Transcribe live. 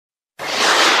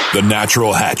The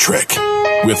Natural Hat Trick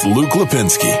with Luke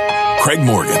Lipinski, Craig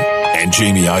Morgan, and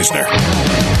Jamie Eisner.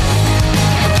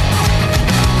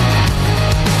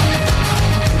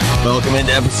 Welcome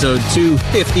into episode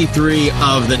 253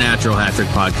 of the Natural Hat Trick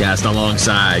podcast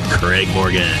alongside Craig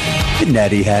Morgan.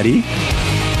 Natty Hattie.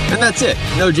 And that's it.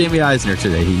 No Jamie Eisner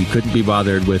today. He couldn't be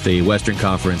bothered with a Western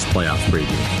Conference playoff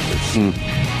preview.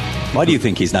 Why do you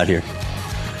think he's not here?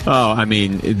 Oh, I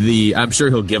mean, I'm sure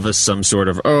he'll give us some sort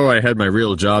of, I had my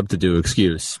real job to do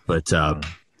excuse. But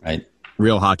right.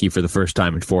 Real hockey for the first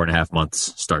time in 4.5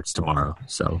 months starts tomorrow.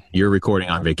 So you're recording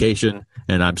on vacation,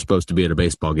 and I'm supposed to be at a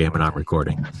baseball game, and I'm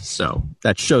recording. So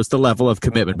that shows the level of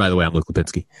commitment. By the way, I'm Luke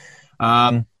Lipinski.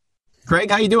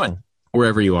 Craig, how you doing?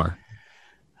 Wherever you are.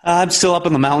 I'm still up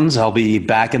in the mountains. I'll be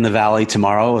back in the valley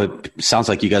tomorrow. It sounds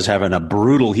like you guys are having a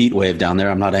brutal heat wave down there.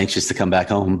 I'm not anxious to come back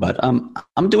home, but I'm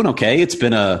doing okay. It's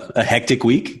been a hectic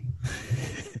week.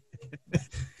 Do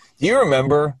you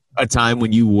remember a time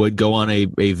when you would go on a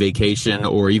vacation,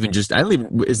 or even just,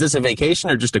 is this a vacation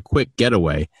or just a quick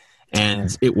getaway,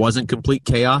 and it wasn't complete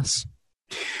chaos?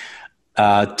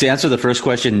 To answer the first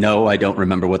question, no, I don't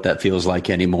remember what that feels like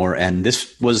anymore. And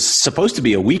this was supposed to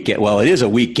be a week. Well, it is a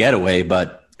week getaway,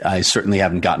 but I certainly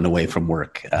haven't gotten away from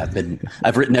work. I've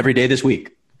written every day this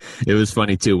week. It was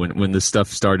funny too when the stuff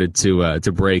started to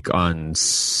break on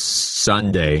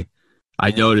Sunday. I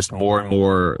noticed more and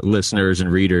more listeners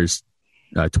and readers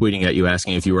tweeting at you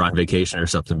asking if you were on vacation or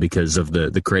something because of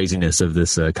the craziness of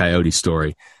this Coyote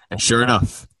story. And sure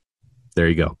enough, there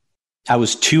you go. I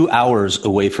was 2 hours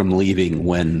away from leaving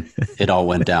when it all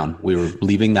went down. We were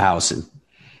leaving the house, and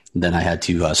then I had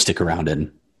to stick around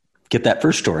and get that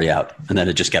first story out, and then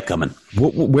it just kept coming.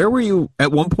 Where were you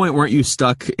at one point? Weren't you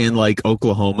stuck in like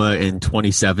Oklahoma in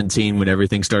 2017 when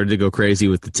everything started to go crazy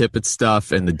with the Tippett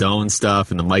stuff and the Doan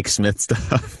stuff and the Mike Smith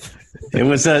stuff? It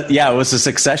was a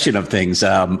succession of things.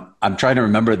 I'm trying to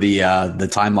remember the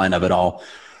timeline of it all.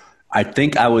 I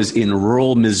think I was in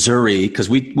rural Missouri because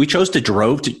we chose to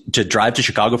drive to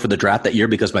Chicago for the draft that year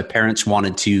because my parents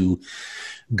wanted to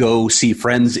go see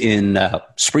friends in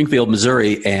Springfield,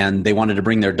 Missouri, and they wanted to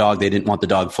bring their dog. They didn't want the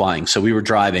dog flying. So we were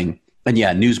driving,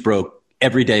 and news broke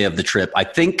every day of the trip. I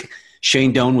think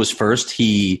Shane Doan was first.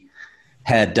 He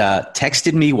had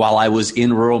texted me while I was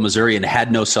in rural Missouri and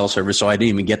had no cell service, so I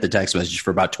didn't even get the text message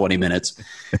for about 20 minutes.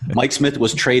 Mike Smith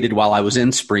was traded while I was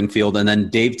in Springfield, and then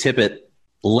Dave Tippett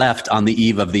left on the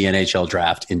eve of the NHL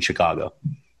draft in Chicago.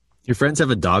 Your friends have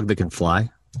a dog that can fly?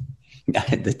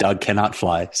 The dog cannot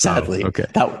fly, sadly. Oh, okay.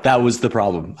 That was the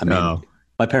problem. I mean,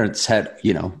 my parents had,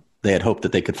 they had hoped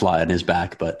that they could fly on his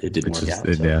back, but it didn't work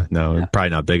out. Probably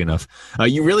not big enough.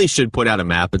 You really should put out a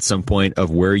map at some point of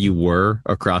where you were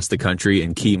across the country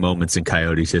in key moments in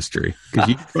Coyotes history. Because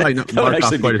you probably that would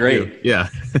actually be great. Yeah.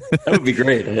 That would be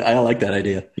great. I like that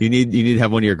idea. You need to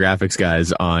have one of your graphics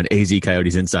guys on AZ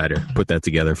Coyotes Insider put that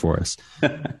together for us.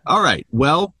 All right.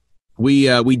 Well,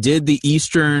 we did the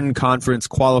Eastern Conference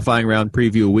qualifying round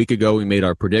preview a week ago. We made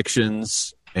our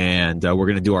predictions, and we're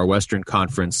going to do our Western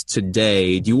Conference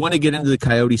today. Do you want to get into the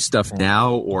Coyote stuff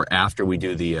now or after we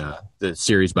do the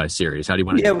series by series? How do you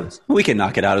want to do this? We can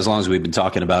knock it out as long as we've been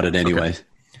talking about it anyway.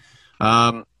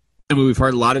 Okay. We've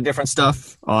heard a lot of different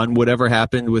stuff on whatever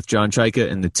happened with John Chaika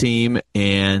and the team,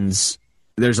 and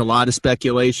there's a lot of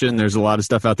speculation. There's a lot of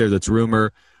stuff out there that's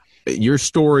rumor. Your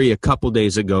story a couple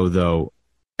days ago, though,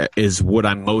 is what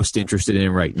I'm most interested in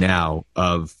right now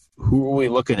of who are we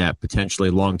looking at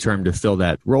potentially long-term to fill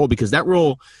that role, because that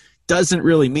role doesn't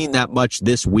really mean that much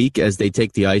this week as they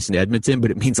take the ice in Edmonton,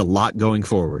 but it means a lot going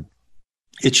forward.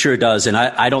 It sure does. And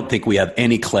I don't think we have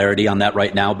any clarity on that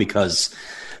right now because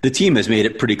the team has made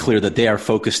it pretty clear that they are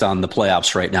focused on the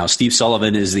playoffs right now. Steve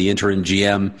Sullivan is the interim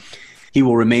GM. He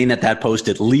will remain at that post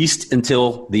at least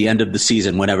until the end of the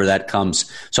season, whenever that comes.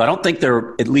 So I don't think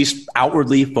they're at least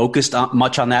outwardly focused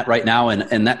much on that right now,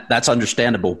 and that's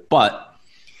understandable. But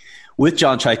with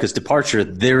John Chaika's departure,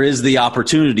 there is the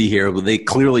opportunity here where they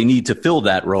clearly need to fill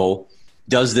that role.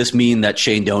 Does this mean that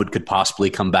Shane Doan could possibly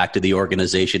come back to the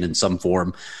organization in some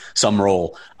form, some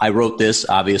role? I wrote this,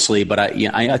 obviously, but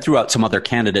I threw out some other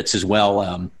candidates as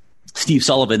well. Steve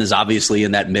Sullivan is obviously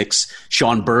in that mix.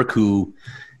 Sean Burke, who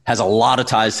has a lot of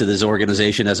ties to this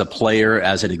organization as a player,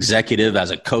 as an executive, as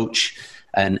a coach.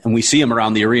 And we see him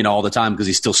around the arena all the time because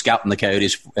he's still scouting the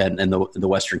Coyotes and the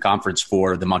Western Conference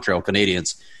for the Montreal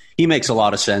Canadiens. He makes a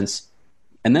lot of sense.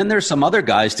 And then there's some other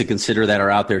guys to consider that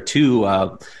are out there too.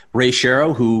 Ray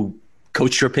Shero, who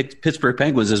coached your Pittsburgh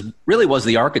Penguins, was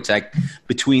the architect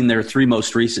behind their three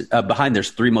most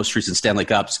recent Stanley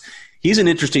Cups. He's an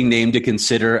interesting name to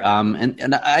consider.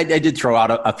 And I did throw out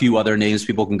a few other names.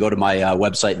 People can go to my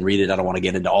website and read it. I don't want to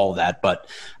get into all of that. But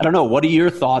I don't know. What are your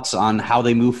thoughts on how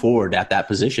they move forward at that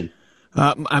position?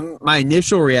 My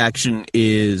initial reaction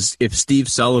is if Steve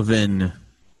Sullivan,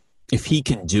 if he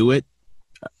can do it,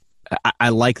 I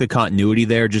like the continuity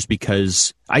there just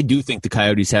because I do think the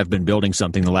Coyotes have been building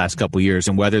something the last couple of years,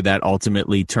 and whether that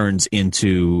ultimately turns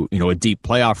into, a deep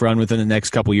playoff run within the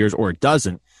next couple of years or it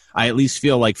doesn't, I at least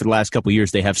feel like for the last couple of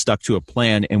years they have stuck to a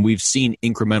plan, and we've seen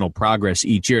incremental progress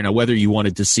each year. Now, whether you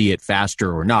wanted to see it faster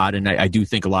or not, and I do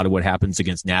think a lot of what happens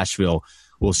against Nashville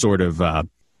will sort of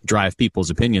drive people's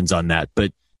opinions on that,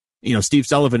 but Steve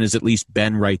Sullivan has at least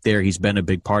been right there. He's been a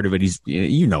big part of it. He's,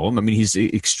 him. I mean, he's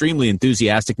extremely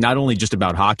enthusiastic, not only just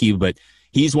about hockey, but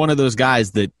he's one of those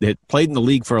guys that played in the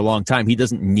league for a long time. He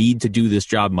doesn't need to do this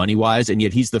job money-wise, and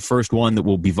yet he's the first one that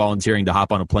will be volunteering to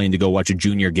hop on a plane to go watch a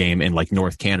junior game in, like,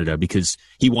 North Canada because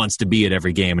he wants to be at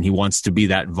every game, and he wants to be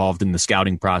that involved in the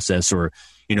scouting process or,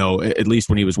 at least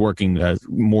when he was working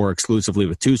more exclusively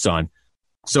with Tucson.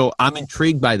 So I'm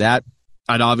intrigued by that.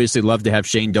 I'd obviously love to have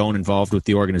Shane Doan involved with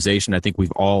the organization. I think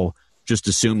we've all just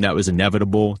assumed that was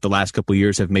inevitable. The last couple of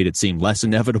years have made it seem less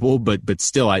inevitable, but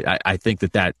still, I think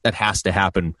that has to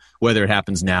happen, whether it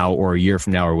happens now or a year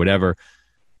from now or whatever.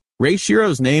 Ray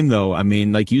Shiro's name, though, I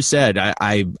mean, like you said,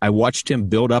 I watched him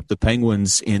build up the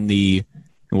Penguins in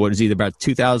either about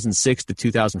 2006 to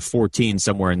 2014,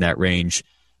 somewhere in that range.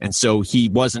 And so he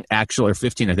wasn't actually, or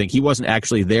 15, I think, he wasn't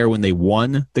actually there when they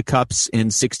won the Cups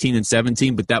in 16 and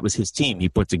 17, but that was his team he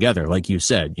put together, like you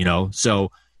said,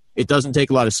 So it doesn't take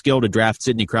a lot of skill to draft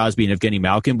Sidney Crosby and Evgeny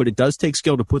Malkin, but it does take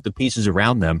skill to put the pieces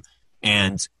around them.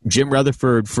 And Jim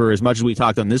Rutherford, for as much as we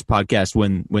talked on this podcast,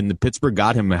 when the Pittsburgh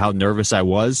got him, how nervous I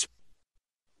was,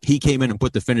 he came in and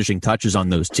put the finishing touches on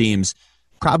those teams,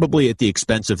 probably at the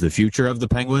expense of the future of the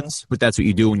Penguins, but that's what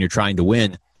you do when you're trying to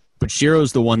win. But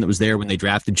Shiro's the one that was there when they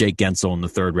drafted Jake Gensel in the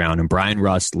third round and Brian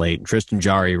Rust late and Tristan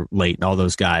Jarry late and all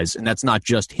those guys. And that's not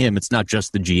just him. It's not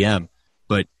just the GM,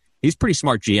 but he's a pretty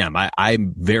smart GM.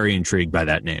 I'm very intrigued by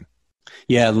that name.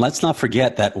 Yeah, and let's not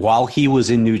forget that while he was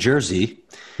in New Jersey,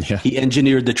 he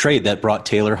engineered the trade that brought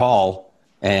Taylor Hall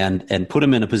and put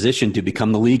him in a position to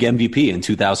become the league MVP in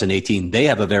 2018. They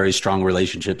have a very strong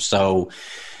relationship. So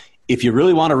if you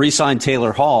really want to re-sign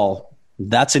Taylor Hall,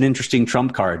 that's an interesting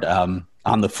trump card.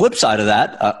 On the flip side of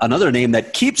that, another name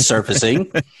that keeps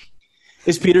surfacing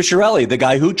is Peter Chiarelli, the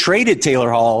guy who traded Taylor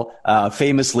Hall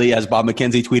famously, as Bob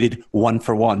McKenzie tweeted,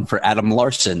 1-for-1 for Adam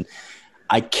Larson.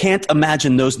 I can't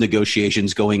imagine those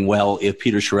negotiations going well if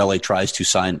Peter Chiarelli tries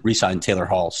to re-sign Taylor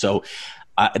Hall. So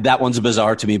that one's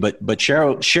bizarre to me, but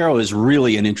Shero is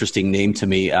really an interesting name to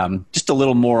me. Just a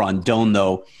little more on Doan,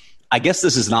 though. I guess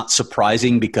this is not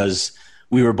surprising because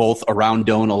we were both around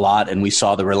Doan a lot and we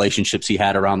saw the relationships he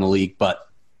had around the league. But,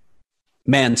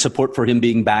 man, support for him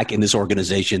being back in this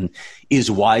organization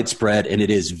is widespread and it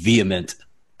is vehement.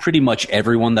 Pretty much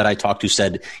everyone that I talked to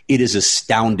said it is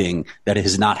astounding that it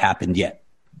has not happened yet.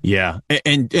 Yeah,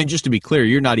 and just to be clear,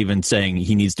 you're not even saying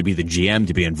he needs to be the GM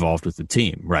to be involved with the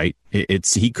team, right?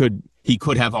 He could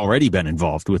have already been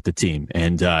involved with the team.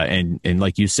 And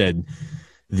like you said,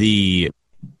 the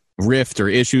rift or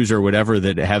issues or whatever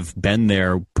that have been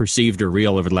there, perceived or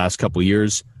real over the last couple of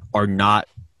years, are not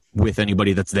with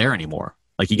anybody that's there anymore.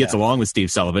 Like he gets along with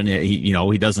Steve Sullivan. He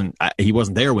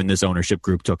wasn't there when this ownership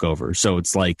group took over. So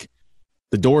it's like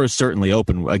the door is certainly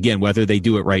open. Again, whether they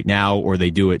do it right now or they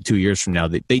do it 2 years from now,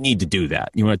 they need to do that.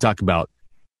 You want to talk about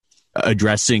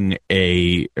addressing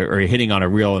or hitting on a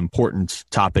real important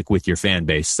topic with your fan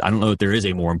base. I don't know if there is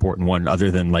a more important one other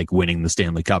than like winning the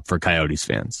Stanley Cup for Coyotes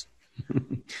fans.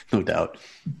 No doubt.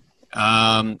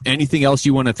 Anything else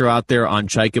you want to throw out there on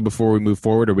Chaika before we move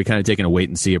forward? Or are we kind of taking a wait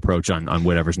and see approach on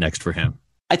whatever's next for him?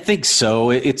 I think so.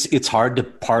 It's hard to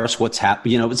parse what's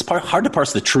happening. It's hard to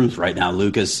parse the truth right now,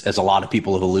 Luke, as a lot of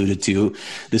people have alluded to.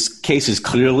 This case is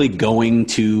clearly going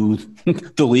to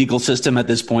the legal system at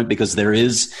this point because there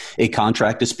is a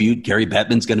contract dispute. Gary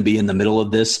Bettman's going to be in the middle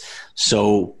of this.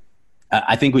 So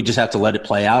I think we just have to let it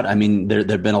play out. I mean, there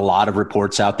have been a lot of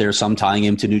reports out there, some tying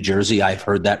him to New Jersey. I've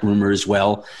heard that rumor as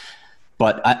well.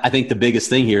 But I think the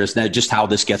biggest thing here is just how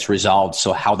this gets resolved,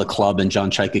 so how the club and John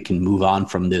Chaika can move on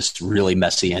from this really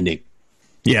messy ending.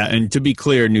 Yeah, and to be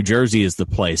clear, New Jersey is the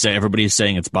place. Everybody's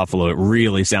saying it's Buffalo. It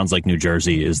really sounds like New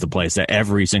Jersey is the place.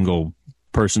 Every single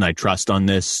person I trust on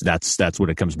this, that's what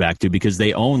it comes back to, because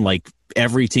they own like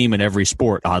every team in every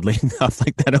sport, oddly enough.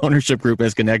 Like that ownership group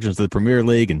has connections to the Premier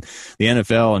League and the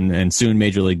NFL and soon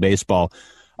Major League Baseball.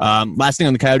 Last thing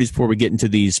on the Coyotes before we get into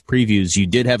these previews, you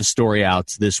did have a story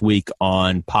out this week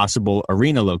on possible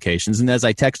arena locations. And as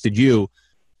I texted you,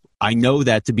 I know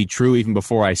that to be true even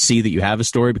before I see that you have a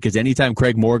story, because anytime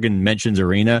Craig Morgan mentions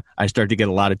arena, I start to get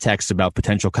a lot of texts about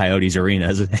potential Coyotes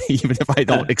arenas, even if I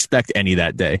don't expect any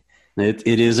that day. It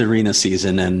is arena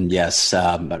season, and yes,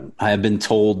 I have been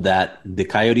told that the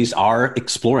Coyotes are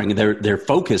exploring. They're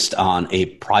focused on a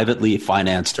privately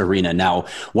financed arena. Now,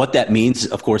 what that means,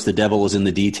 of course, the devil is in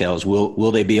the details.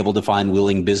 Will they be able to find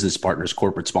willing business partners,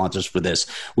 corporate sponsors for this?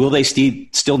 Will they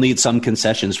still need some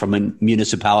concessions from a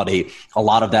municipality? A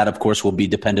lot of that, of course, will be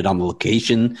dependent on the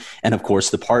location and, of course,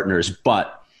 the partners.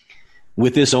 But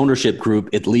with this ownership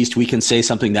group, at least we can say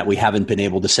something that we haven't been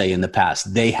able to say in the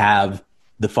past. They have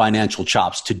the financial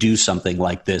chops to do something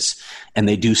like this. And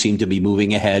they do seem to be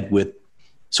moving ahead with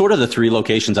sort of the three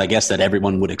locations, I guess, that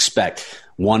everyone would expect.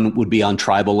 One would be on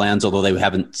tribal lands, although they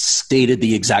haven't stated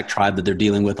the exact tribe that they're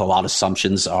dealing with. A lot of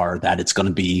assumptions are that it's going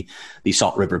to be the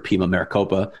Salt River Pima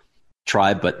Maricopa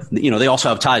tribe. But, they also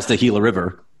have ties to the Gila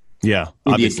River. Yeah,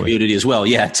 Indian obviously. Community as well.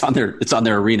 Yeah, it's on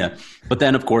their arena. But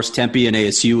then, of course, Tempe and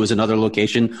ASU is another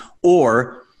location,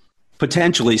 or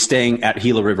potentially staying at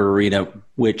Gila River Arena,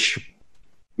 which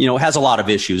has a lot of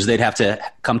issues. They'd have to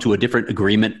come to a different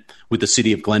agreement with the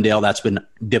city of Glendale. That's been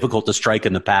difficult to strike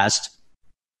in the past.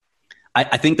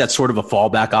 I think that's sort of a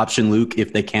fallback option, Luke,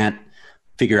 if they can't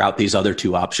figure out these other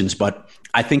two options. But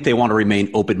I think they want to remain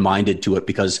open-minded to it,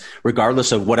 because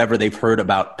regardless of whatever they've heard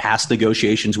about past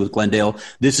negotiations with Glendale,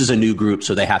 this is a new group,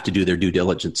 so they have to do their due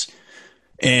diligence.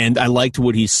 And I liked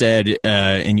what he said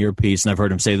in your piece, and I've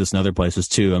heard him say this in other places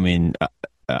too. I mean,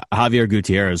 Javier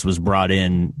Gutierrez was brought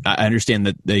in. I understand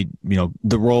that the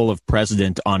role of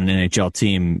president on an NHL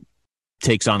team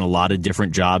takes on a lot of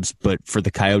different jobs, but for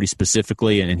the Coyotes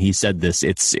specifically, and he said this,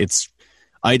 it's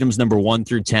items number 1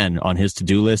 through 10 on his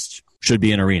to-do list should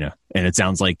be an arena. And it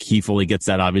sounds like he fully gets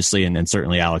that, obviously, and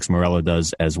certainly Alex Morello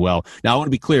does as well. Now, I want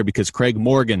to be clear, because Craig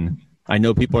Morgan, I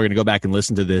know people are going to go back and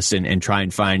listen to this and try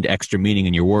and find extra meaning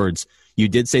in your words. You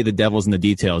did say the devil's in the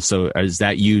details. So is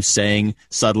that you saying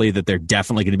subtly that they're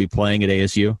definitely going to be playing at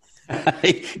ASU?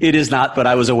 It is not, but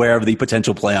I was aware of the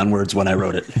potential play on words when I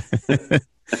wrote it.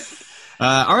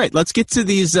 All right, let's get to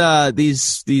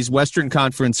these Western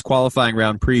Conference qualifying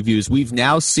round previews. We've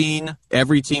now seen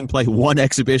every team play one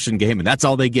exhibition game, and that's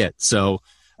all they get. So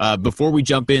before we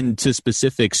jump into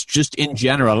specifics, just in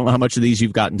general, I don't know how much of these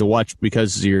you've gotten to watch,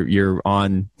 because you're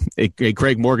on a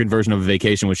Craig Morgan version of a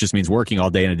vacation, which just means working all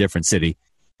day in a different city.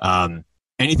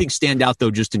 Anything stand out,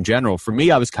 though, just in general? For me,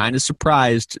 I was kind of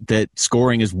surprised that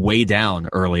scoring is way down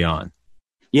early on.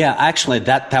 Yeah, actually,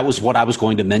 that was what I was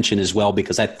going to mention as well,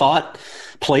 because I thought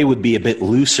play would be a bit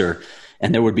looser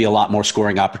and there would be a lot more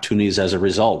scoring opportunities as a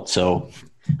result. So,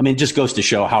 I mean, it just goes to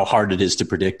show how hard it is to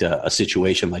predict a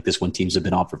situation like this when teams have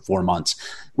been off for 4 months.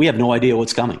 We have no idea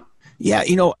what's coming. Yeah,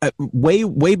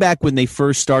 way back when they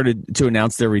first started to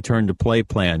announce their return to play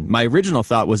plan, my original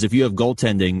thought was if you have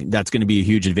goaltending, that's going to be a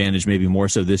huge advantage, maybe more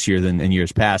so this year than in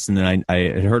years past. And then I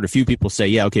had heard a few people say,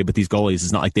 yeah, okay, but these goalies,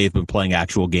 it's not like they've been playing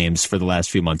actual games for the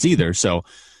last few months either. So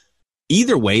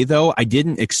either way, though, I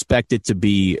didn't expect it to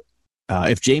be,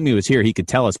 if Jamie was here, he could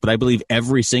tell us, but I believe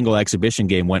every single exhibition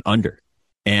game went under.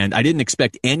 And I didn't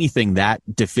expect anything that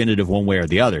definitive one way or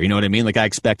the other. You know what I mean? Like I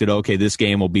expected, okay, this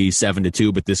game will be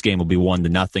 7-2, but this game will be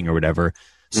 1-0 or whatever.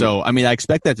 So, I mean, I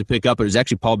expect that to pick up. It was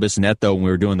actually Paul Bissonnette, though, when we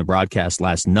were doing the broadcast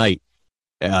last night,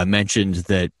 mentioned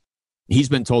that he's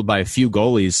been told by a few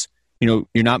goalies, you're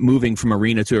not moving from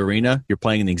arena to arena. You're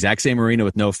playing in the exact same arena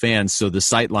with no fans, so the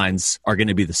sight lines are going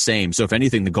to be the same. So if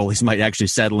anything, the goalies might actually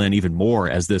settle in even more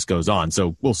as this goes on.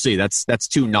 So we'll see. That's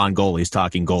two non-goalies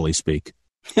talking goalie speak.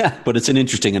 Yeah, but it's an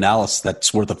interesting analysis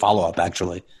that's worth a follow-up,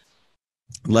 actually.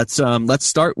 Let's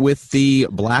start with the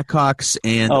Blackhawks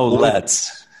and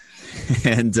let's.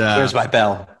 And where's my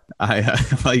bell?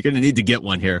 Well, you're going to need to get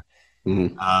one here.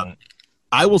 Mm-hmm.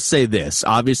 I will say this: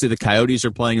 obviously, the Coyotes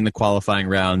are playing in the qualifying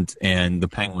round, and the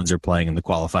Penguins are playing in the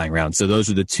qualifying round. So those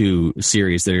are the two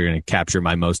series that are going to capture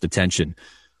my most attention.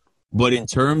 But in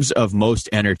terms of most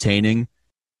entertaining,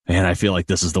 man, I feel like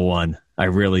this is the one. I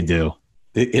really do.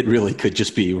 It really could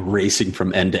just be racing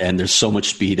from end to end. There's so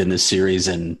much speed in this series.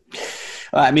 And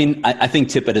I mean, I think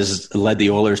Tippett has led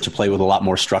the Oilers to play with a lot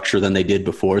more structure than they did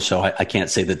before. So I can't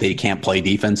say that they can't play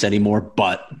defense anymore.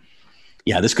 But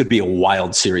yeah, this could be a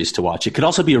wild series to watch. It could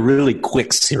also be a really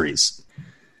quick series.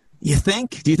 You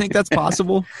think? Do you think that's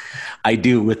possible? I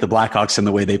do, with the Blackhawks and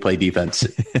the way they play defense.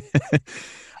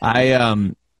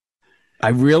 I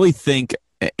really think,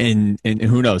 and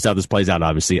who knows how this plays out,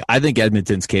 obviously, I think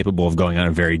Edmonton's capable of going on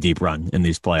a very deep run in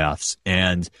these playoffs.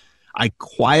 And I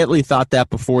quietly thought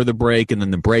that before the break, and then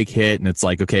the break hit, and it's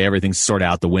like, okay, everything's sort of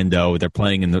out the window. They're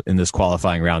playing in this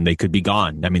qualifying round. They could be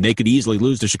gone. I mean, they could easily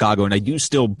lose to Chicago, and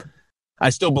I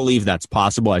still believe that's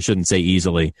possible. I shouldn't say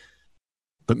easily.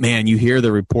 But, man, you hear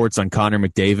the reports on Connor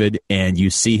McDavid, and you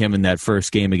see him in that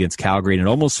first game against Calgary, and it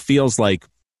almost feels like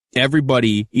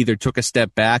everybody either took a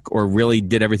step back or really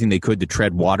did everything they could to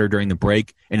tread water during the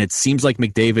break, and it seems like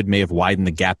McDavid may have widened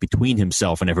the gap between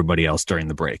himself and everybody else during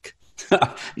the break.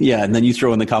 Yeah, and then you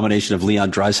throw in the combination of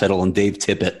Leon Draisaitl and Dave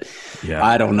Tippett. Yeah.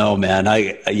 I don't know, man.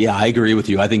 I agree with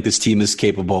you. I think this team is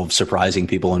capable of surprising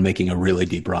people and making a really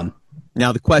deep run.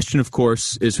 Now, the question, of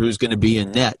course, is who's going to be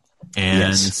in net.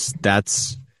 And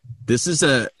this is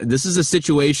a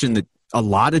situation that a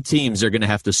lot of teams are going to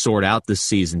have to sort out this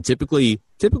season. Typically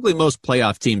most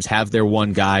playoff teams have their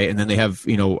one guy, and then they have,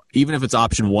 even if it's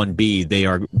option 1B, they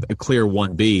are a clear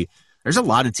 1B. There's a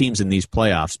lot of teams in these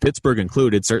playoffs, Pittsburgh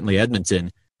included, certainly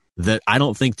Edmonton, that I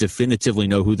don't think definitively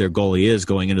know who their goalie is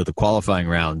going into the qualifying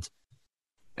round.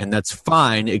 And that's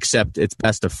fine, except it's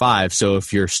best of 5. So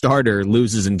if your starter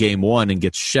loses in game 1 and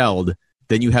gets shelled,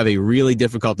 then you have a really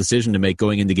difficult decision to make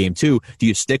going into game 2. Do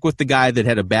you stick with the guy that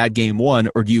had a bad game 1,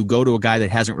 or do you go to a guy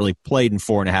that hasn't really played in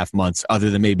 4.5 months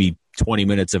other than maybe 20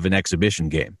 minutes of an exhibition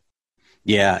game?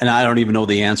 Yeah, and I don't even know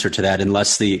the answer to that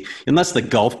unless the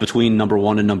gulf between number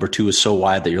 1 and number 2 is so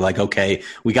wide that you're like, okay,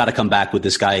 we got to come back with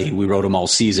this guy. We rode him all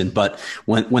season. But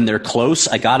when they're close,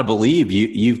 I got to believe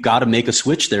you've got to make a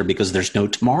switch there because there's no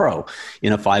tomorrow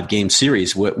in a 5-game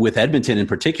series. With Edmonton in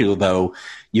particular, though,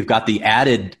 you've got the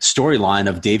added storyline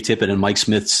of Dave Tippett and Mike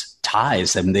Smith's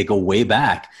ties. I mean, they go way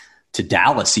back to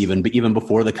Dallas even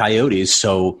before the Coyotes.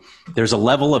 So there's a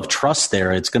level of trust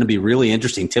there. It's going to be really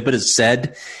interesting. Tippett has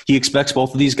said he expects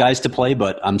both of these guys to play,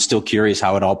 but I'm still curious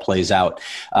how it all plays out.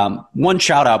 One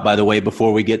shout out, by the way,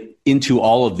 before we get into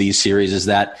all of these series is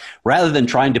that rather than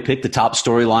trying to pick the top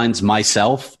storylines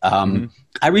myself,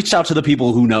 I reached out to the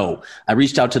people who know. I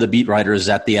reached out to the beat writers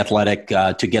at The Athletic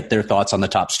to get their thoughts on the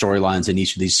top storylines in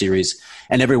each of these series.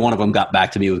 And every one of them got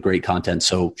back to me with great content.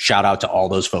 So shout out to all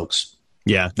those folks.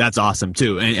 Yeah, that's awesome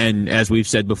too. And as we've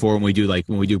said before, when we do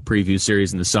preview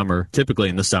series in the summer, typically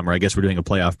in the summer, I guess we're doing a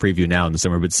playoff preview now in the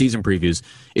summer, but season previews,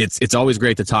 it's always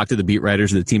great to talk to the beat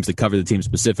writers of the teams that cover the team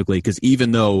specifically, because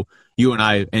even though you and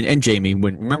I and Jamie,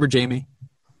 remember Jamie?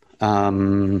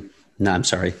 No, I'm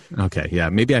sorry. Okay, yeah,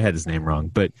 maybe I had his name wrong,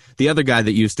 but the other guy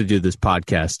that used to do this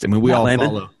podcast, I mean, we all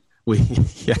follow.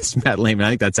 Yes, Matt Lehman. I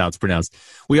think that's how it's pronounced.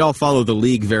 We all follow the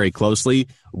league very closely,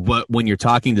 but when you're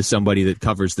talking to somebody that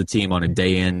covers the team on a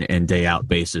day in and day out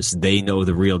basis, they know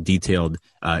the real detailed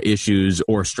issues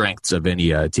or strengths of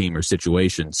any team or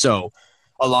situation. So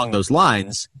along those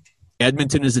lines,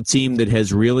 Edmonton is a team that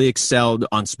has really excelled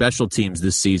on special teams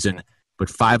this season, but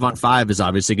 5-on-5 is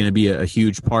obviously going to be a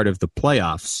huge part of the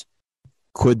playoffs.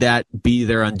 Could that be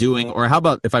their undoing? Or how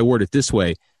about if I word it this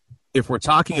way? If we're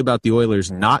talking about the Oilers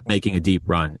not making a deep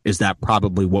run, is that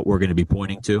probably what we're going to be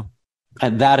pointing to?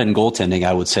 And that and goaltending,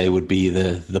 I would say, would be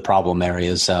the problem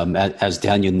areas. As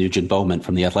Daniel Nugent-Bowman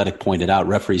from The Athletic pointed out,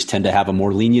 referees tend to have a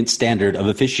more lenient standard of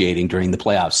officiating during the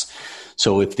playoffs.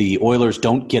 So if the Oilers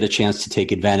don't get a chance to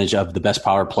take advantage of the best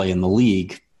power play in the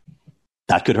league,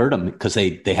 that could hurt them because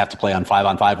they have to play on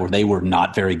 5-on-5 where they were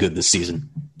not very good this season.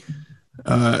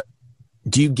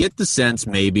 Do you get the sense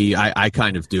maybe, I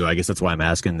kind of do, I guess that's why I'm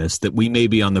asking this, that we may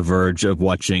be on the verge of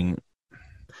watching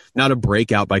not a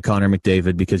breakout by Connor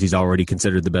McDavid because he's already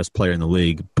considered the best player in the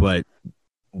league, but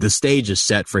the stage is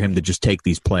set for him to just take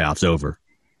these playoffs over.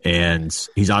 And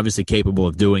he's obviously capable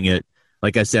of doing it.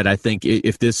 Like I said, I think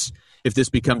if this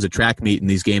becomes a track meet and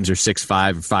these games are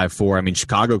 6-5 or 5-4, I mean,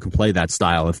 Chicago can play that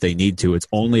style if they need to. It's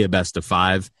only a best of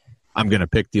 5. I'm going to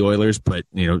pick the Oilers, but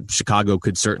Chicago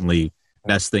could certainly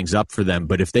mess things up for them.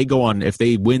 But if they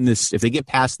win this, if they get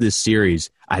past this series,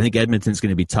 I think Edmonton's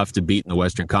going to be tough to beat in the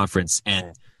Western Conference.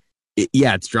 And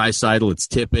it's Draisaitl, it's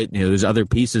Tippett, there's other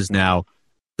pieces now,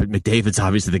 but McDavid's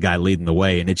obviously the guy leading the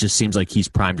way, and it just seems like he's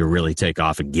primed to really take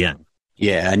off again.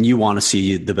 Yeah, and you want to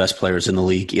see the best players in the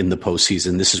league in the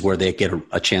postseason. This is where they get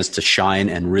a chance to shine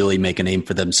and really make a name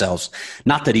for themselves.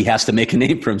 Not that he has to make a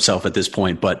name for himself at this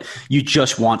point, but you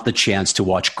just want the chance to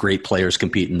watch great players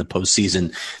compete in the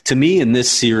postseason. To me, in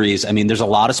this series, I mean, there's a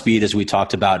lot of speed, as we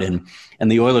talked about, and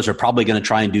the Oilers are probably going to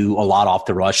try and do a lot off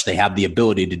the rush. They have the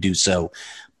ability to do so.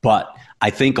 But I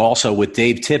think also with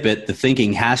Dave Tippett, the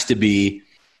thinking has to be,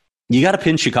 you got to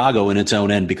pin Chicago in its own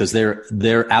end because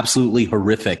they're absolutely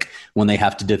horrific when they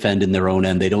have to defend in their own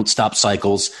end. They don't stop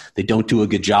cycles. They don't do a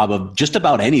good job of just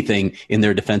about anything in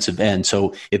their defensive end.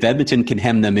 So if Edmonton can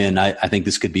hem them in, I think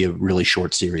this could be a really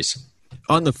short series.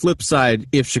 On the flip side,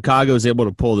 if Chicago is able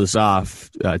to pull this off,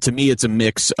 to me it's a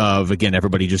mix of, again,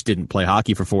 everybody just didn't play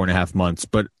hockey for 4.5 months,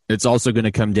 but It's also going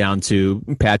to come down to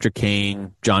Patrick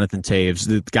Kane, Jonathan Taves,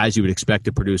 the guys you would expect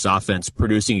to produce offense,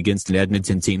 producing against an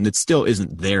Edmonton team that still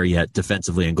isn't there yet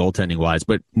defensively and goaltending-wise.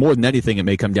 But more than anything, it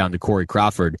may come down to Corey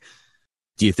Crawford.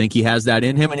 Do you think he has that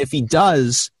in him? And if he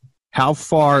does, how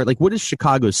far, what is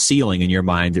Chicago's ceiling in your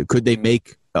mind? Could they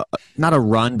make, not a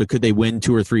run, but could they win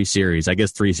 2 or 3 series? I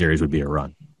guess 3 series would be a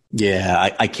run.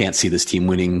 Yeah, I can't see this team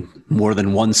winning more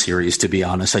than 1 series, to be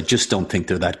honest. I just don't think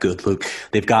they're that good, Luke.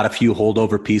 They've got a few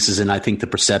holdover pieces, and I think the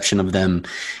perception of them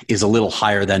is a little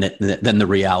higher than the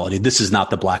reality. This is not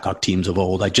the Blackhawk teams of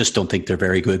old. I just don't think they're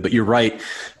very good. But you're right,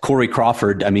 Corey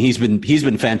Crawford. I mean, he's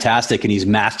been fantastic, and he's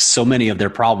masked so many of their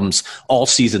problems all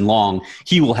season long.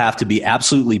 He will have to be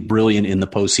absolutely brilliant in the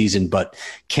postseason. But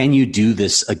can you do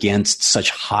this against such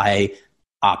high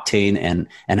octane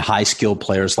and high skilled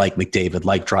players like McDavid,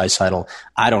 like Draisaitl?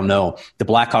 I don't know. The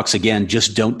Blackhawks, again,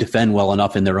 just don't defend well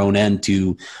enough in their own end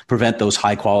to prevent those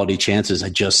high quality chances.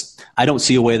 I don't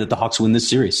see a way that the Hawks win this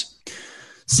series.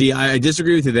 See, I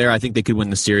disagree with you there. I think they could win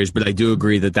the series, but I do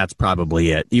agree that that's probably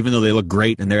it. Even though they look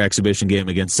great in their exhibition game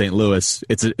against St. Louis,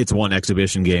 it's one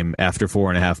exhibition game after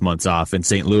 4.5 months off. And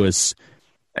St. Louis,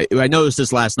 I noticed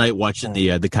this last night watching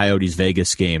the Coyotes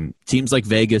Vegas game. Teams like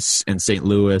Vegas and St.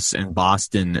 Louis and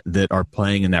Boston that are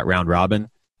playing in that round robin,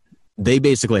 they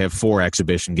basically have 4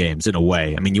 exhibition games in a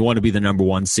way. I mean, you want to be the number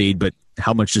 1 seed, but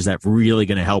how much is that really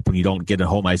going to help when you don't get a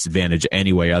home ice advantage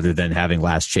anyway, other than having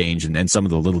last change and some of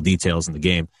the little details in the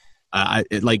game?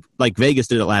 Like Vegas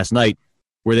did it last night,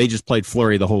 where they just played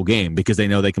Fleury the whole game because they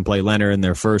know they can play Leonard in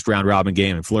their first round robin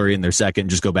game and Fleury in their second, and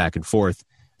just go back and forth.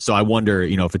 So I wonder,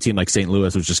 if a team like St.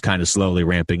 Louis was just kind of slowly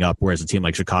ramping up, whereas a team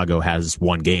like Chicago has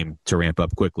 1 game to ramp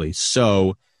up quickly.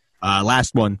 So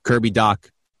last one, Kirby Dach,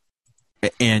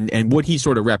 and what he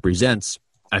sort of represents.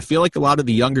 I feel like a lot of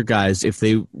the younger guys,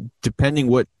 depending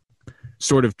what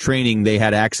sort of training they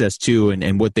had access to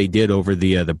and what they did over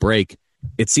the break,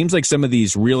 it seems like some of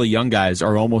these really young guys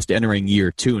are almost entering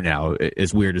year 2 now,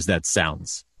 as weird as that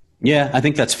sounds. Yeah, I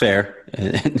think that's fair.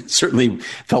 It certainly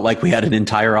felt like we had an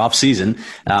entire off season.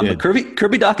 But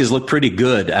Kirby Dach has looked pretty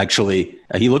good, actually.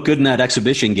 He looked good in that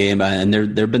exhibition game, and there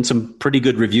have been some pretty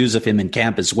good reviews of him in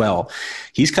camp as well.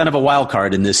 He's kind of a wild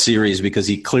card in this series because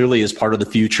he clearly is part of the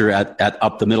future at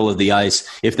up the middle of the ice.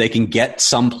 If they can get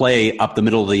some play up the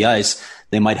middle of the ice,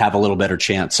 they might have a little better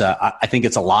chance. I think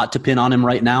it's a lot to pin on him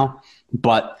right now,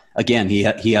 but again,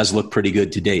 he has looked pretty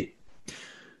good to date.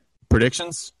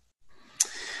 Predictions?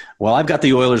 Well, I've got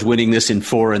the Oilers winning this in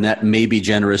 4, and that may be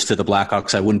generous to the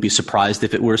Blackhawks. I wouldn't be surprised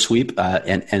if it were a sweep.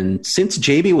 And since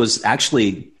JB was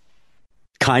actually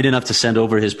kind enough to send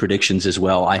over his predictions as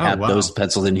well, I have those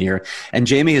penciled in here. And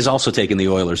Jamie has also taken the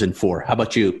Oilers in 4. How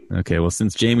about you? Okay, well,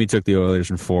 since Jamie took the Oilers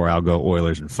in 4, I'll go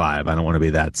Oilers in 5. I don't want to be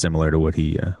that similar to what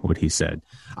he said.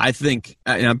 I think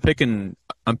I'm picking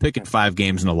 5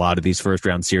 games in a lot of these first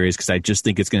round series because I just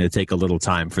think it's going to take a little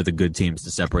time for the good teams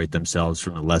to separate themselves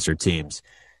from the lesser teams.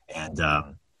 And,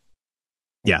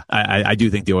 I do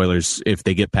think the Oilers, if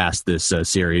they get past this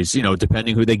series,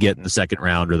 depending who they get in the second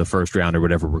round or the first round or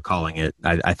whatever we're calling it,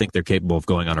 I think they're capable of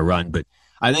going on a run. But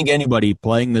I think anybody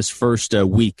playing this first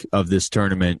week of this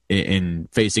tournament in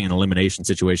facing an elimination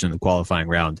situation in the qualifying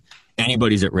round,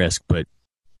 anybody's at risk. But,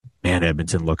 man,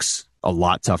 Edmonton looks a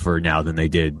lot tougher now than they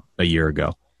did a year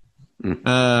ago.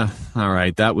 All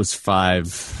right, that was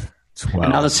 5-12.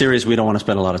 Another series we don't want to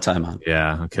spend a lot of time on.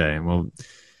 Yeah, okay. Well,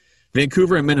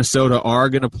 Vancouver and Minnesota are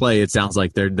going to play. It sounds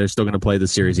like they're still going to play the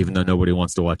series, even though nobody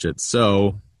wants to watch it.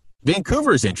 So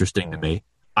Vancouver is interesting to me.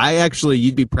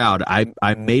 You'd be proud.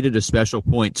 I made it a special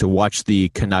point to watch the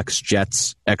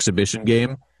Canucks-Jets exhibition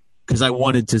game because I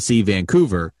wanted to see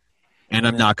Vancouver, and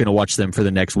I'm not going to watch them for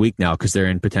the next week now because they're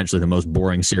in potentially the most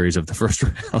boring series of the first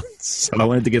round. So I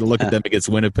wanted to get a look at them against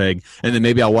Winnipeg, and then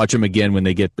maybe I'll watch them again when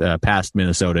they get past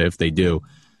Minnesota if they do.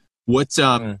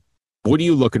 What are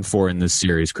you looking for in this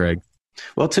series, Craig?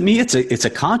 Well, to me, it's a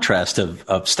contrast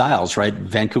of styles, right?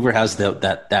 Vancouver has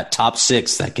that top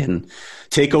 6 that can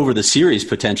take over the series,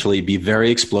 potentially be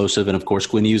very explosive, and of course,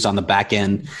 Quinn on the back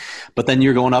end. But then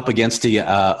you're going up against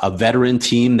a veteran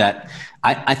team that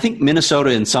I think Minnesota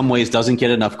in some ways doesn't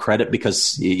get enough credit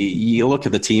because you look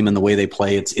at the team and the way they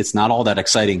play, it's not all that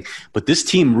exciting. But this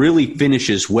team really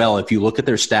finishes well. If you look at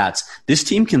their stats, this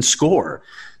team can score.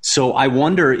 So I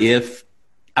wonder if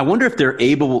they're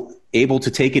able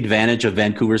to take advantage of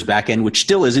Vancouver's back end, which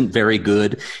still isn't very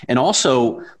good. And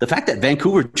also the fact that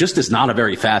Vancouver just is not a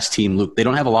very fast team, Luke. They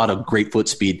don't have a lot of great foot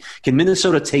speed. Can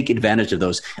Minnesota take advantage of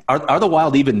those? Are the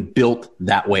Wild even built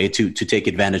that way to take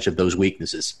advantage of those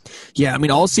weaknesses? Yeah, I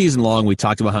mean, all season long we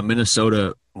talked about how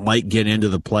Minnesota might get into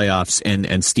the playoffs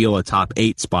and steal a top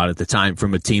 8 spot at the time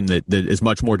from a team that is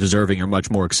much more deserving or much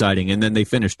more exciting. And then they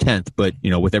finished 10th, but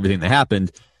with everything that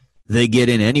happened, they get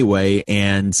in anyway.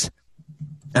 And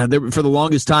for the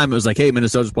longest time, it was like, hey,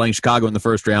 Minnesota's playing Chicago in the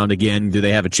first round again. Do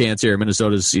they have a chance here?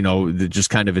 Minnesota's, just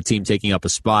kind of a team taking up a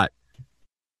spot.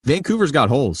 Vancouver's got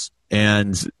holes,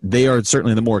 and they are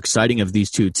certainly the more exciting of these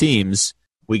two teams.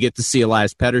 We get to see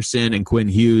Elias Pettersson and Quinn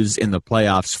Hughes in the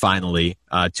playoffs finally,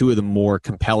 two of the more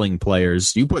compelling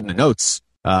players. You put in the notes,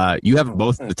 you have them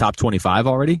both in the top 25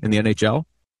 already in the NHL?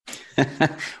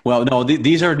 Well, no,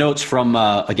 these are notes from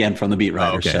the beat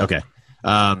writers. Okay.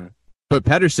 But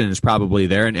Pettersson is probably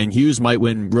there, and Hughes might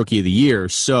win Rookie of the Year,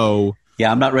 so...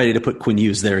 Yeah, I'm not ready to put Quinn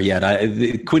Hughes there yet.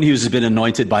 Quinn Hughes has been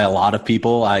anointed by a lot of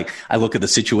people. I look at the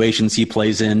situations he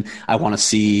plays in. I want to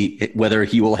see whether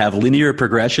he will have linear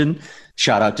progression.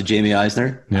 Shout out to Jamie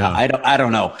Eisner. Yeah. I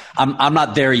don't know. I'm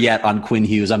not there yet on Quinn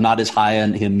Hughes. I'm not as high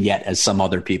on him yet as some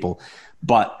other people.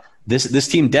 But this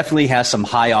team definitely has some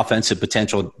high offensive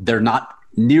potential. They're not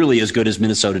nearly as good as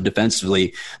Minnesota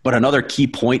defensively. But another key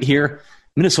point here,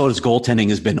 Minnesota's goaltending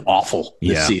has been awful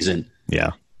this season.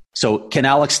 Yeah. So can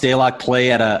Alex Stalock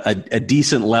play at a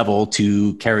decent level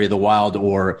to carry the Wild,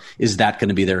 or is that going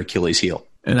to be their Achilles heel?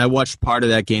 And I watched part of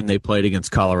that game they played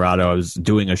against Colorado. I was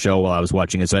doing a show while I was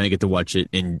watching it, so I didn't get to watch it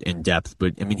in depth.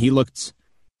 But, I mean, he looked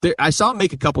 – I saw him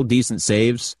make a couple decent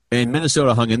saves, and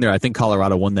Minnesota hung in there. I think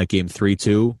Colorado won that game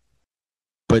 3-2.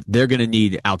 But they're going to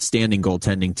need outstanding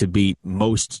goaltending to beat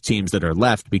most teams that are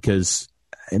left because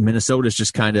Minnesota's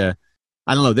just kind of –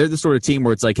 I don't know. They're the sort of team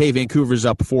where it's like, hey, Vancouver's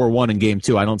up 4-1 in game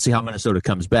 2. I don't see how Minnesota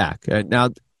comes back. Now,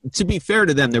 to be fair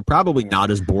to them, they're probably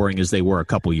not as boring as they were a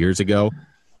couple years ago,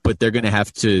 but they're going to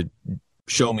have to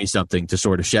show me something to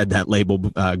sort of shed that label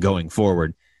going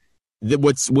forward.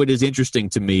 What is interesting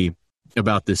to me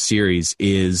about this series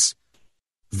is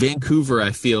Vancouver,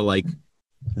 I feel like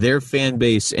their fan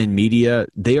base and media,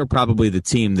 they are probably the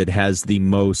team that has the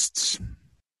most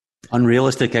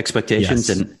unrealistic expectations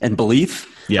and belief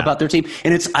about their team.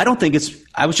 And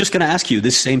I was just going to ask you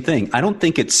this same thing. I don't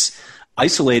think it's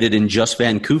isolated in just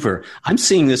Vancouver. I'm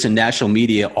seeing this in national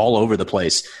media all over the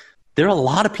place. There are a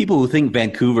lot of people who think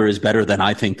Vancouver is better than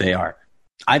I think they are.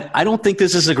 I don't think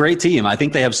this is a great team. I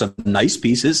think they have some nice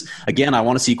pieces. Again, I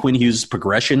want to see Quinn Hughes'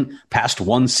 progression past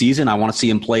one season. I want to see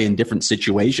him play in different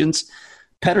situations.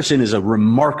 Pettersson is a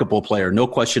remarkable player, no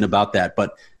question about that.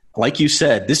 But like you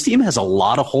said, this team has a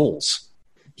lot of holes.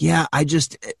 Yeah,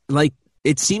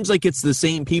 it seems like it's the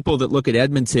same people that look at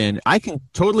Edmonton. I can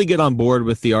totally get on board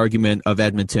with the argument of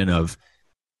Edmonton of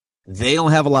they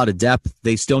don't have a lot of depth.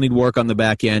 They still need work on the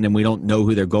back end, and we don't know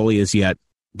who their goalie is yet.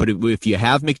 But if you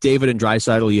have McDavid and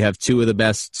Draisaitl, you have two of the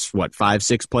best,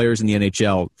 5-6 players in the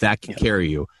NHL. That can carry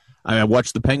you. I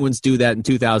watched the Penguins do that in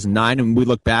 2009, and we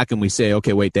look back and we say,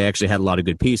 okay, wait, they actually had a lot of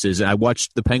good pieces. And I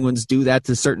watched the Penguins do that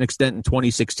to a certain extent in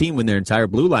 2016 when their entire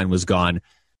blue line was gone.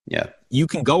 Yeah, you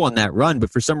can go on that run,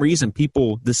 but for some reason,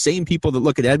 the same people that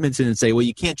look at Edmonton and say, well,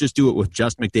 you can't just do it with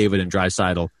just McDavid and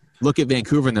Draisaitl, look at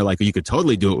Vancouver and they're like, well, you could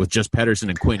totally do it with just Pettersson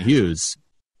and Quinn Hughes.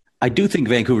 I do think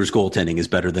Vancouver's goaltending is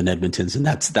better than Edmonton's, and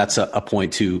that's a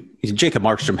point too. Jacob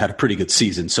Markstrom had a pretty good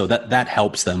season, so that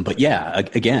helps them. But yeah,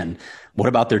 again, what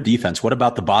about their defense? What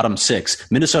about the bottom six?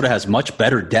 Minnesota has much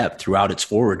better depth throughout its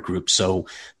forward group, so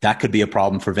that could be a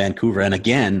problem for Vancouver. And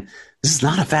again, this is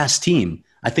not a fast team.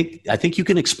 I think you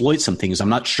can exploit some things. I'm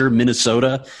not sure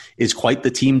Minnesota is quite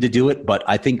the team to do it, but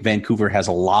I think Vancouver has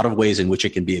a lot of ways in which it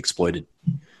can be exploited.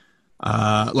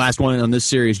 Last one on this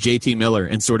series, JT Miller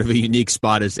in sort of a unique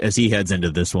spot as he heads into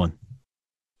this one.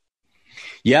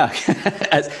 Yeah,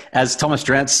 as Thomas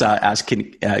Drance asked,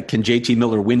 can JT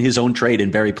Miller win his own trade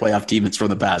and bury playoff teammates from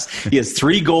the past? He has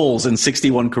 3 goals in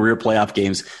 61 career playoff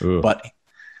games, but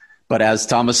as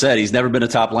Thomas said, he's never been a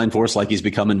top line force like he's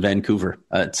become in Vancouver.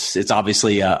 It's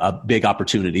obviously a big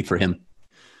opportunity for him.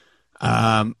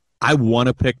 I want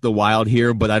to pick the Wild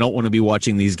here, but I don't want to be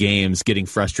watching these games getting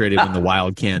frustrated when the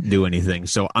Wild can't do anything.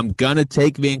 So I'm going to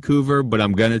take Vancouver, but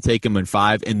I'm going to take them in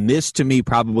 5. And this, to me,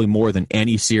 probably more than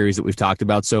any series that we've talked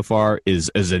about so far, is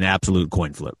an absolute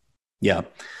coin flip. Yeah.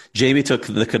 Jamie took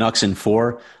the Canucks in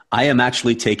 4. I am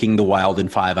actually taking the Wild in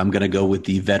 5. I'm going to go with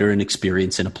the veteran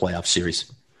experience in a playoff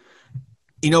series.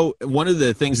 You know, one of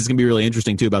the things that's going to be really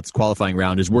interesting, too, about this qualifying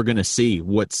round is we're going to see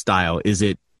what style. Is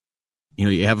it,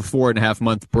 you have a 4.5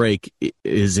 month break.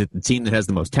 Is it the team that has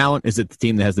the most talent? Is it the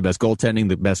team that has the best goaltending,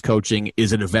 the best coaching?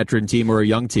 Is it a veteran team or a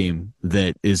young team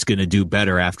that is going to do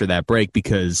better after that break?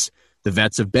 Because the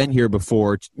vets have been here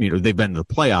before. They've been in the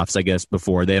playoffs, I guess,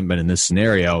 before. They haven't been in this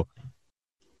scenario.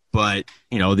 But,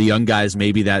 the young guys,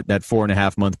 maybe that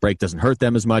 4.5 month break doesn't hurt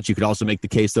them as much. You could also make the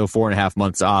case, though, 4.5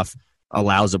 months off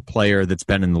allows a player that's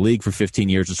been in the league for 15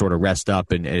 years to sort of rest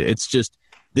up. And it's just,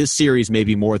 this series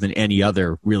maybe more than any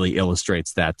other really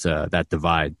illustrates that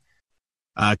divide.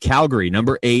 Calgary,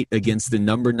 number 8 against the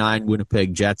number 9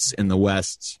 Winnipeg Jets in the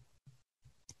West.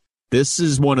 This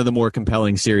is one of the more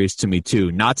compelling series to me,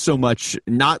 too. Not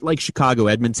like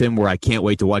Chicago-Edmonton, where I can't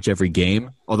wait to watch every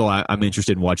game, although I'm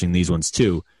interested in watching these ones,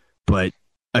 too. But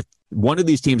one of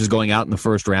these teams is going out in the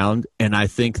first round, and I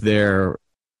think their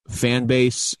fan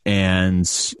base and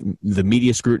the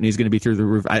media scrutiny is going to be through the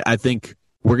roof. I think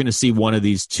we're going to see one of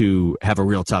these two have a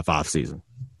real tough offseason.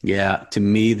 Yeah, to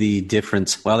me, the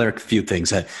difference, well, there are a few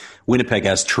things. Winnipeg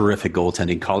has terrific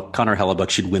goaltending. Connor Hellebuck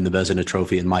should win the Vezina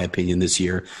Trophy, in my opinion, this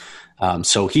year.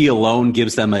 So he alone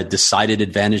gives them a decided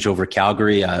advantage over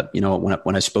Calgary.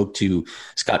 When I spoke to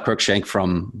Scott Cruikshank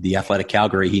from the Athletic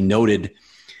Calgary, he noted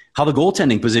how the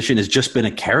goaltending position has just been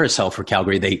a carousel for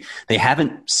Calgary. They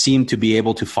haven't seemed to be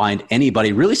able to find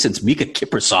anybody really since Mika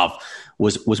Kiprasov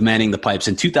was manning the pipes.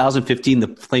 In 2015, the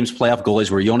Flames playoff goalies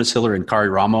were Jonas Hiller and Kari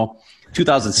Ramo.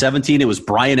 2017, it was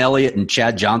Brian Elliott and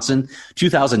Chad Johnson.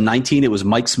 2019, it was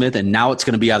Mike Smith, and now it's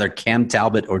going to be either Cam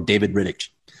Talbot or David Rittich.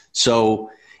 So,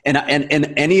 and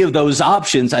any of those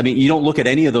options, I mean, you don't look at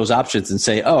any of those options and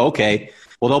say, oh, okay,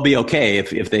 well, they'll be okay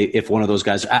if one of those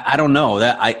guys. I don't know.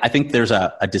 I think there's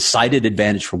a decided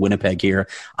advantage for Winnipeg here.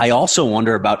 I also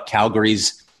wonder about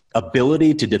Calgary's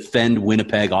ability to defend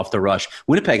Winnipeg off the rush.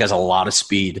 Winnipeg has a lot of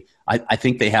speed. I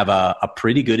think they have a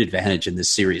pretty good advantage in this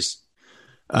series.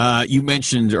 You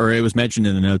mentioned, or it was mentioned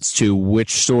in the notes too,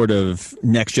 which sort of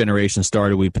next generation star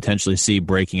do we potentially see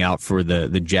breaking out for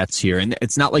the Jets here? And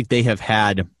it's not like they have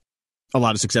had a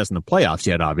lot of success in the playoffs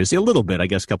yet, obviously. A little bit, I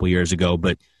guess, a couple years ago.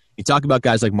 But you talk about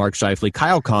guys like Mark Scheifele,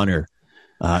 Kyle Connor.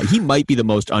 He might be the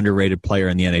most underrated player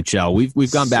in the NHL.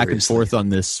 We've gone back and forth on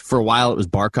this. For a while, it was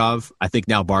Barkov. I think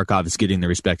now Barkov is getting the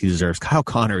respect he deserves. Kyle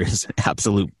Connor is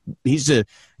absolute. He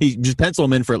just pencil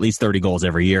him in for at least 30 goals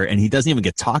every year, and he doesn't even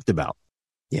get talked about.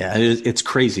 Yeah, it's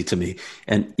crazy to me.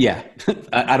 And yeah,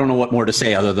 I don't know what more to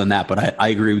say other than that, but I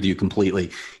agree with you completely.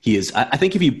 He is. I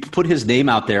think if you put his name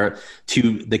out there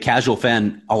to the casual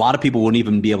fan, a lot of people wouldn't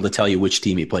even be able to tell you which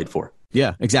team he played for.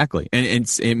 Yeah, exactly. And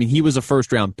I mean, he was a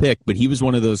first round pick, but he was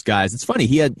one of those guys. It's funny.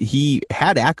 He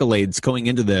had accolades going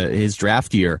into his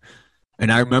draft year.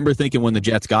 And I remember thinking when the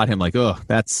Jets got him, like, oh,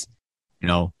 that's,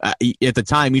 at the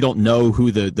time, you don't know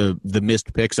who the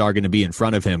missed picks are going to be in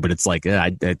front of him, but it's like,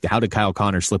 how did Kyle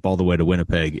Connor slip all the way to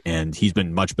Winnipeg? And he's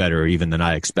been much better even than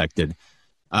I expected.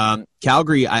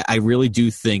 Calgary, I really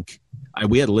do think,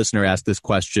 we had a listener ask this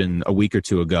question a week or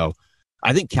two ago.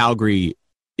 I think Calgary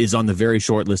is on the very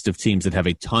short list of teams that have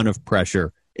a ton of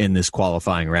pressure in this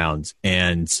qualifying round.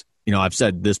 And, I've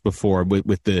said this before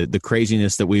with the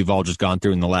craziness that we've all just gone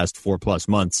through in the last 4+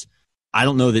 months. I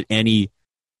don't know that any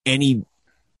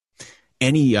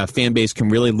fan base can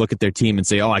really look at their team and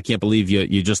say, oh, I can't believe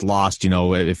you just lost.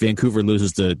 If Vancouver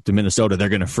loses to Minnesota, they're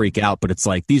going to freak out. But it's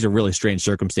like, these are really strange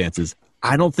circumstances.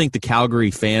 I don't think the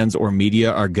Calgary fans or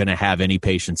media are going to have any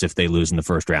patience if they lose in the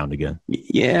first round again.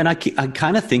 Yeah, and I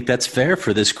kind of think that's fair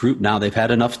for this group now. They've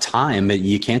had enough time.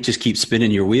 You can't just keep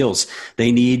spinning your wheels.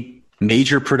 They need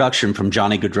major production from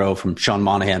Johnny Gaudreau, from Sean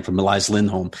Monahan, from Elias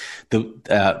Lindholm.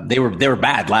 They were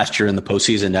bad last year in the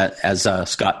postseason, as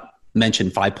Scott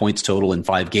mentioned, 5 points total in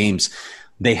 5 games.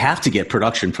 They have to get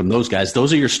production from those guys.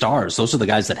 Those are your stars. Those are the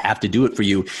guys that have to do it for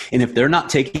you. And if they're not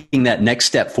taking that next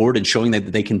step forward and showing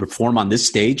that they can perform on this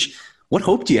stage, what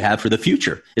hope do you have for the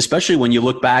future? Especially when you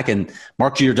look back and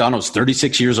Mark Giordano's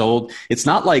 36 years old. It's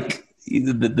not like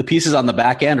the pieces on the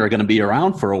back end are going to be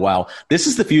around for a while. This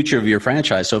is the future of your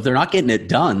franchise. So if they're not getting it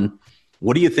done,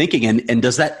 what are you thinking? And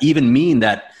does that even mean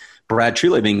that Brad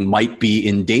Treliving might be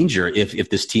in danger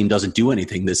if this team doesn't do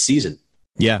anything this season?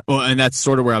 Yeah, well, and that's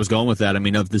sort of where I was going with that. I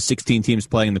mean, of the 16 teams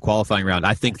playing in the qualifying round,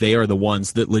 I think they are the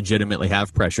ones that legitimately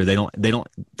have pressure. They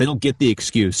don't get the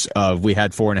excuse of we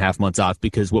had 4.5 months off,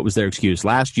 because what was their excuse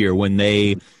last year when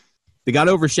they got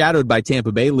overshadowed by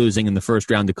Tampa Bay losing in the first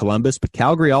round to Columbus, but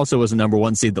Calgary also was a number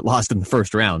 1 seed that lost in the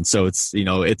first round. So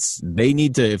they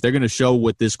need to, if they're going to show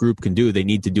what this group can do, they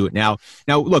need to do it now.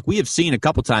 Now, look, we have seen a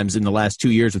couple times in the last 2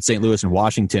 years with St. Louis and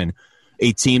Washington,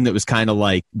 a team that was kind of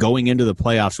like going into the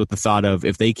playoffs with the thought of,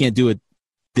 if they can't do it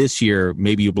this year,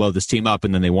 maybe you blow this team up,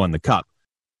 and then they won the cup.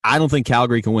 I don't think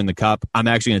Calgary can win the cup. I'm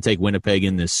actually going to take Winnipeg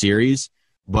in this series,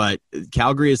 but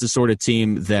Calgary is the sort of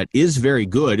team that is very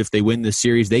good. If they win this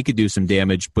series, they could do some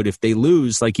damage, but if they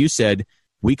lose, like you said,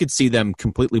 we could see them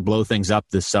completely blow things up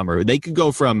this summer. They could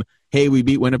go from, hey, we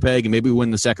beat Winnipeg and maybe we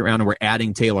win the second round and we're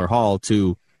adding Taylor Hall,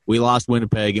 to we lost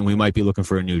Winnipeg and we might be looking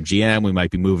for a new GM. We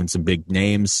might be moving some big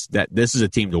names. This is a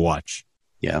team to watch.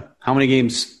 Yeah. How many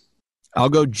games I'll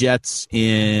go Jets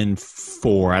in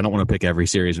 4. I don't want to pick every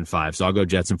series in 5, so I'll go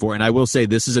Jets in 4. And I will say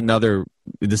this is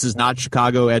not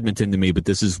Chicago Edmonton to me, but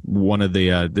this is one of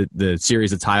the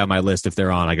series that's high on my list. If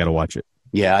they're on, I got to watch it.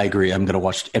 Yeah, I agree. I'm going to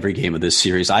watch every game of this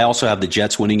series. I also have the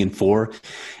Jets winning in 4,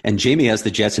 and Jamie has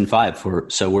the Jets in 5.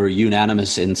 So we're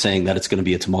unanimous in saying that it's going to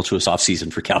be a tumultuous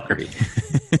offseason for Calgary.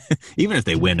 Even if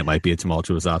they win, it might be a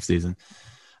tumultuous offseason.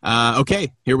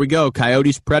 Okay, here we go.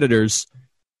 Coyotes Predators.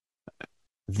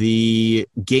 The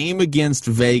game against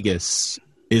Vegas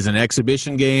is an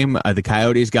exhibition game. The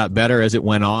Coyotes got better as it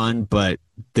went on, but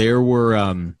there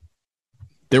were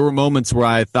moments where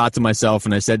I thought to myself,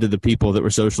 and I said to the people that were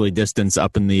socially distanced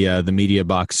up in the media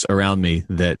box around me,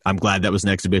 that I'm glad that was an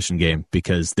exhibition game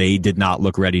because they did not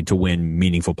look ready to win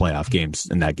meaningful playoff games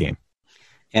in that game.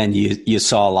 And you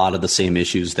saw a lot of the same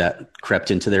issues that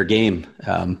crept into their game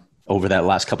over that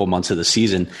last couple months of the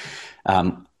season.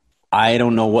 I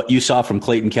don't know what you saw from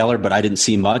Clayton Keller, but I didn't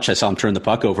see much. I saw him turn the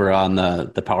puck over on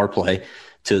the power play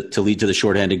to lead to the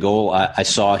shorthanded goal. I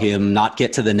saw him not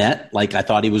get to the net like I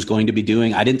thought he was going to be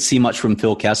doing. I didn't see much from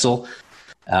Phil Kessel.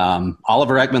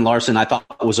 Oliver Ekman-Larsson I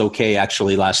thought was okay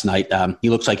actually last night. He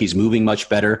looks like he's moving much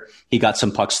better. He got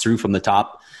some pucks through from the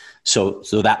top. So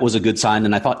that was a good sign.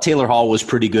 And I thought Taylor Hall was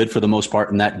pretty good for the most part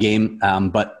in that game.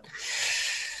 But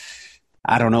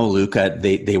I don't know, Luke.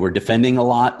 They were defending a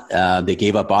lot. They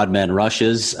gave up odd man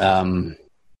rushes. Antti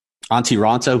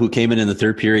Raanta, who came in the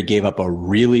third period, gave up a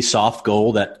really soft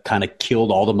goal that kind of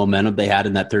killed all the momentum they had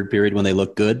in that third period when they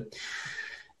looked good.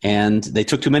 And they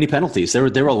took too many penalties. There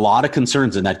were a lot of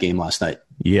concerns in that game last night.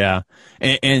 Yeah.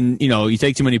 And you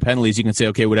take too many penalties, you can say,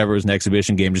 okay, whatever, it was an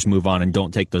exhibition game, just move on and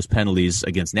don't take those penalties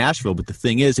against Nashville. But the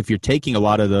thing is, if you're taking a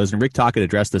lot of those, and Rick Tocchet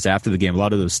addressed this after the game, a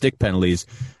lot of those stick penalties,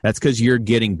 that's because you're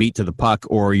getting beat to the puck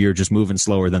or you're just moving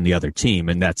slower than the other team,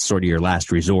 and that's sort of your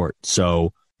last resort.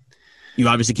 So you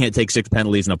obviously can't take 6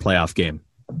 penalties in a playoff game.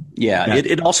 Yeah,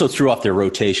 it also threw off their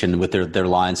rotation with their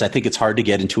lines. I think it's hard to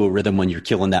get into a rhythm when you're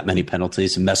killing that many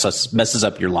penalties and messes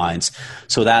up your lines.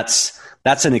 So that's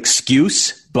an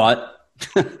excuse, but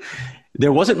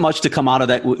there wasn't much to come out of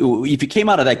that. If you came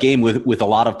out of that game with a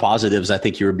lot of positives, I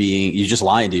think you're just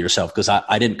lying to yourself because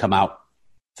I didn't come out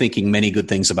thinking many good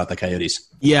things about the Coyotes.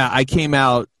 Yeah, I came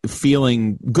out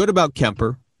feeling good about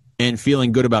Kemper and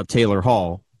feeling good about Taylor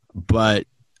Hall, but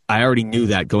I already knew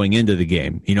that going into the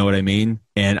game. You know what I mean?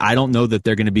 And I don't know that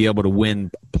they're going to be able to win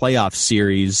playoff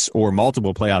series or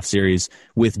multiple playoff series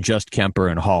with just Kemper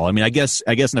and Hall. I mean, I guess in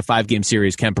a 5-game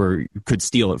series, Kemper could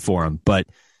steal it for him. But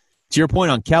to your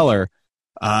point on Keller,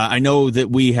 I know that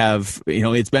we have,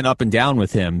 it's been up and down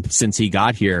with him since he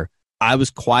got here. I was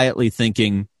quietly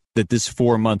thinking that this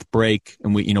 4-month break,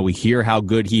 and we hear how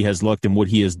good he has looked and what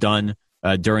he has done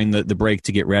during the break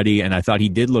to get ready, and I thought he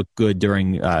did look good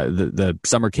during the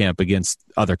summer camp against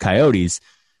other Coyotes,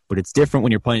 but it's different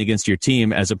when you're playing against your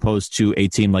team as opposed to a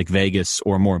team like Vegas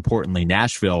or, more importantly,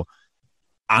 Nashville.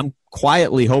 I'm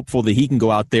quietly hopeful that he can go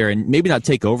out there and maybe not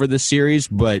take over this series,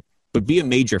 but be a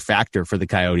major factor for the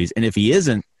Coyotes. And if he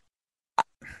isn't,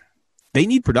 they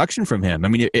need production from him. I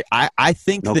mean, I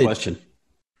think no question.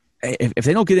 If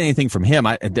they don't get anything from him,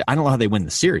 I don't know how they win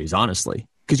the series, honestly.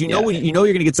 Because you're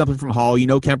going to get something from Hall.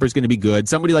 Kemper's going to be good.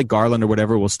 Somebody like Garland or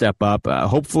whatever will step up.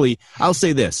 Hopefully, I'll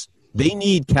say this. They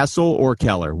need Kessel or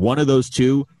Keller. One of those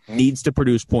two needs to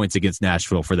produce points against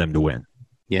Nashville for them to win.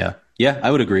 Yeah,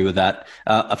 I would agree with that.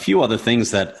 A few other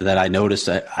things that I noticed.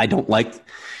 I don't like,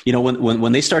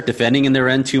 when they start defending in their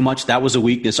end too much, that was a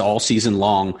weakness all season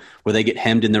long where they get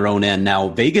hemmed in their own end. Now,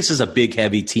 Vegas is a big,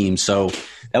 heavy team, so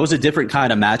that was a different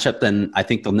kind of matchup than I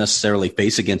think they'll necessarily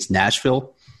face against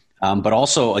Nashville. But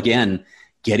also, again,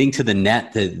 getting to the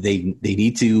net, they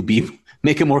need to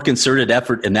make a more concerted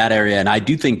effort in that area. And I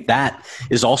do think that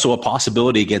is also a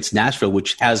possibility against Nashville,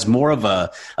 which has more of a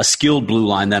skilled blue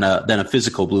line than a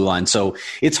physical blue line. So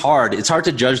it's hard. It's hard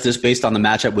to judge this based on the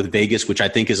matchup with Vegas, which I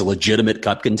think is a legitimate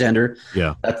cup contender.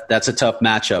 Yeah, that's a tough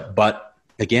matchup. But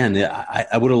again,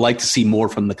 I would have liked to see more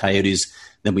from the Coyotes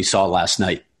than we saw last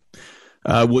night.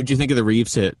 What do you think of the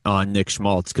Reeves hit on Nick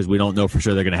Schmaltz? Because we don't know for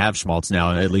sure they're going to have Schmaltz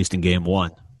now, at least in game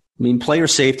 1. I mean, player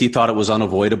safety thought it was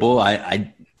unavoidable.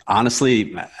 I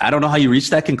honestly, I don't know how you reached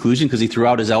that conclusion because he threw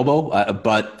out his elbow.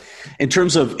 But in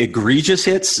terms of egregious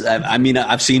hits, I mean,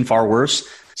 I've seen far worse.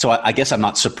 So I guess I'm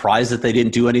not surprised that they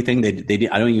didn't do anything.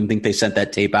 I don't even think they sent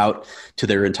that tape out to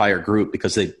their entire group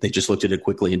because they just looked at it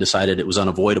quickly and decided it was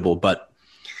unavoidable. But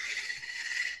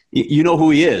you know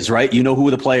who he is, right? You know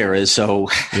who the player is. So,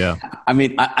 yeah. I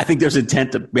mean, I think there's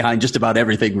intent behind just about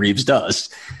everything Reeves does.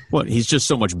 Well, he's just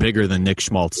so much bigger than Nick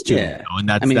Schmaltz, too. Yeah. And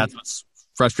that's what's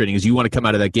frustrating is you want to come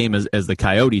out of that game as the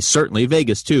Coyotes, certainly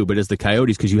Vegas too, but as the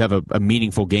Coyotes, because you have a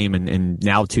meaningful game in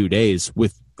now 2 days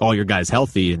with all your guys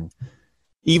healthy. And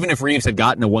even if Reeves had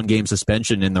gotten a 1-game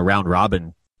suspension in the round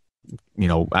robin,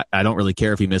 I don't really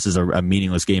care if he misses a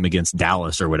meaningless game against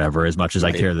Dallas or whatever, as much as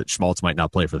I care that Schmaltz might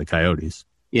not play for the Coyotes.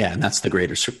 Yeah, and that's the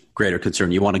greater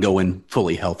concern. You want to go in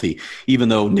fully healthy, even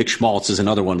though Nick Schmaltz is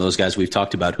another one of those guys we've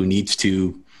talked about who needs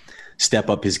to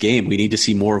step up his game. We need to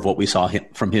see more of what we saw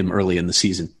from him early in the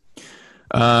season.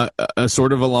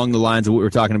 Sort of along the lines of what we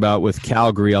were talking about with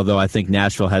Calgary, although I think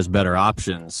Nashville has better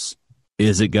options.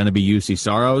 Is it going to be UC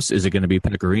Saros? Is it going to be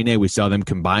Pecorine? We saw them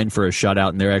combine for a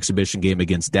shutout in their exhibition game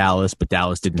against Dallas, but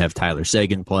Dallas didn't have Tyler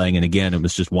Seguin playing. And again, it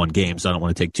was just 1 game, so I don't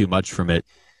want to take too much from it.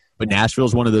 But Nashville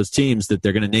is one of those teams that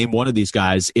they're going to name one of these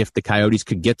guys. If the Coyotes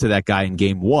could get to that guy in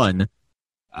game 1,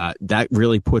 that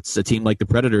really puts a team like the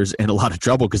Predators in a lot of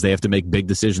trouble because they have to make big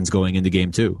decisions going into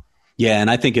game 2. Yeah,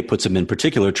 and I think it puts them in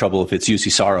particular trouble if it's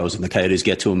UC Saros and the Coyotes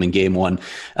get to him in game 1.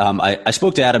 I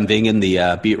spoke to Adam Vingen,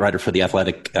 the beat writer for The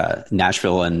Athletic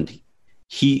Nashville, and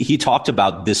he talked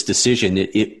about this decision.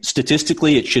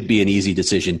 Statistically, it should be an easy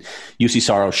decision. UC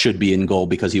Saros should be in goal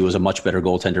because he was a much better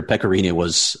goaltender. Pecorine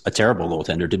was a terrible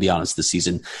goaltender, to be honest, this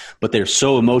season. But they're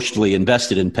so emotionally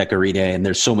invested in Pecorine, and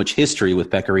there's so much history with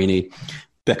Pecorine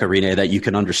that you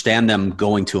can understand them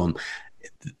going to him.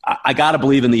 I got to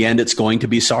believe in the end it's going to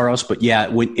be Saros. But yeah,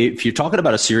 if you're talking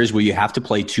about a series where you have to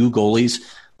play 2 goalies,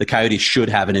 the Coyotes should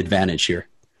have an advantage here.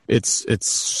 It's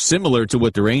similar to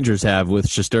what the Rangers have with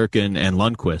Shesterkin and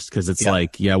Lundqvist, because it's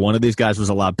one of these guys was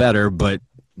a lot better, but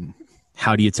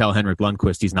how do you tell Henrik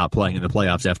Lundqvist he's not playing in the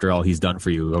playoffs after all he's done for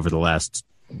you over the last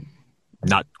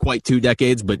not quite 2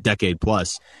 decades, but decade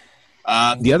plus?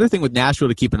 The other thing with Nashville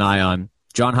to keep an eye on,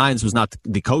 John Hines was not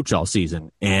the coach all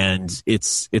season, and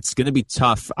it's going to be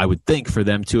tough, I would think, for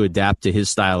them to adapt to his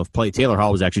style of play. Taylor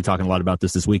Hall was actually talking a lot about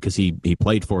this week because he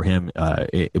played for him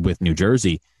with New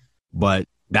Jersey, but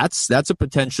that's a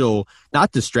potential,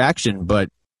 not distraction, but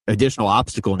additional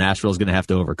obstacle Nashville is going to have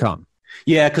to overcome.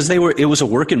 Yeah, because it was a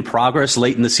work in progress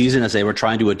late in the season as they were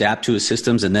trying to adapt to his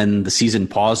systems, and then the season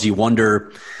paused. You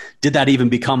wonder, did that even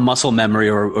become muscle memory,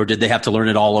 or did they have to learn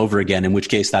it all over again? In which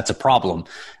case, that's a problem.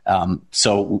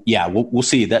 So yeah, we'll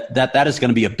see. That is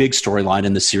going to be a big storyline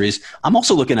in the series. I'm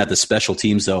also looking at the special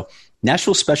teams, though.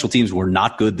 Nashville's special teams were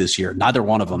not good this year, neither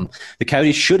one of them. The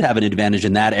Coyotes should have an advantage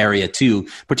in that area too,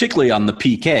 particularly on the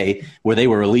PK, where they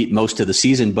were elite most of the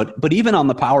season, but even on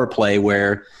the power play,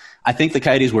 where I think the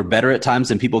Coyotes were better at times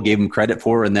than people gave them credit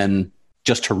for, and then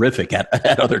just terrific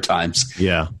at other times.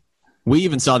 Yeah. We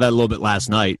even saw that a little bit last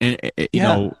night. And, you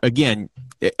know, again,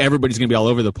 everybody's going to be all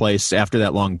over the place after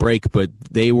that long break, but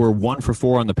they were 1 for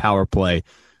 4 on the power play.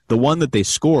 The one that they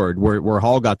scored, where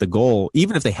Hall got the goal,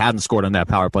 even if they hadn't scored on that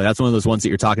power play, that's one of those ones that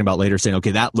you're talking about later saying,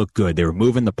 okay, that looked good. They were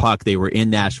moving the puck. They were in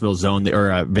Nashville's zone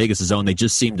or Vegas' zone. They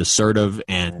just seemed assertive,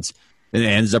 and it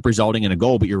ends up resulting in a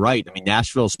goal. But you're right. I mean,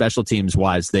 Nashville special teams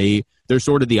wise, they're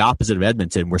sort of the opposite of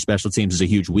Edmonton, where special teams is a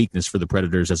huge weakness for the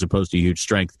Predators as opposed to a huge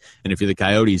strength. And if you're the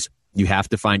Coyotes, you have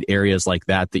to find areas like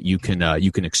that you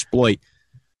can exploit.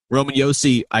 Roman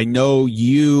Josi, I know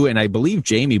you and I believe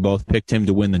Jamie both picked him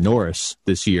to win the Norris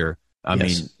this year. I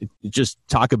mean, just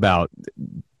talk about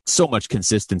so much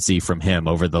consistency from him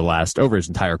over his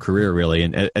entire career, really.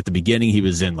 And at the beginning, he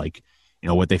was in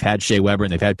what they've had Shea Weber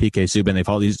and they've had PK Subban.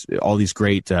 They've all these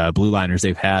great blue liners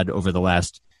they've had over the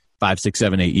last 5, 6,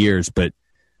 7, 8 years. But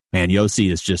man,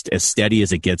 Josi is just as steady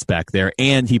as it gets back there,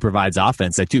 and he provides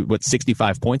offense at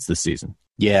 65 points this season.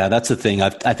 Yeah, that's the thing.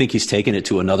 I think he's taken it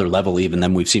to another level even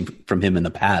than we've seen from him in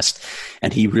the past.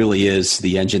 And he really is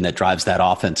the engine that drives that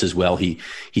offense as well. He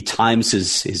times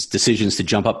his decisions to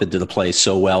jump up into the play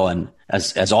so well. And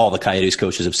as all the Coyotes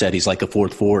coaches have said, he's like a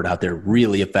fourth forward out there,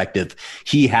 really effective.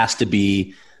 He has to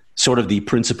be sort of the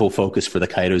principal focus for the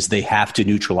Coyotes. They have to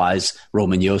neutralize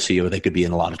Roman Josi or they could be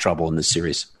in a lot of trouble in this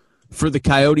series. For the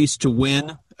Coyotes to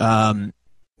win,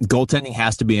 goaltending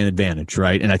has to be an advantage,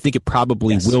 right? And I think it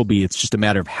probably will be. It's just a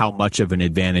matter of how much of an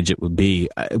advantage it would be.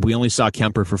 We only saw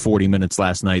Kemper for 40 minutes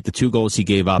last night. The 2 goals he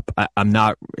gave up,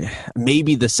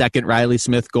 maybe the second Riley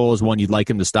Smith goal is one you'd like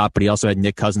him to stop, but he also had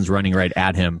Nick Cousins running right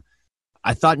at him.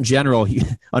 I thought in general, he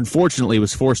unfortunately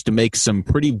was forced to make some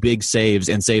pretty big saves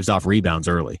and saves off rebounds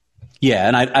early. Yeah,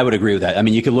 and I would agree with that. I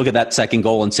mean, you could look at that second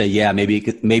goal and say, yeah, maybe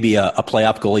a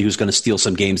playoff goalie who's going to steal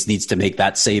some games needs to make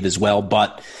that save as well.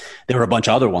 But there were a bunch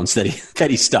of other ones that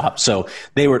he stopped. So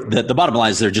they were the bottom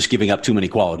line is they're just giving up too many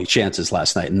quality chances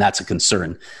last night, and that's a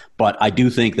concern. But I do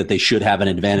think that they should have an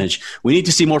advantage. We need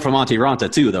to see more from Monte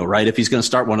Ranta too, though, right? If he's going to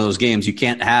start one of those games, you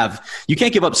can't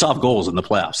give up soft goals in the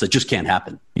playoffs. That just can't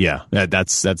happen. Yeah,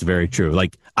 that's very true.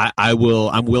 Like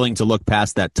I'm willing to look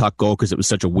past that Tuck goal because it was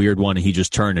such a weird one, and he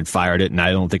just turned and fired it, and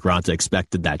I don't think Ranta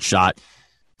expected that shot.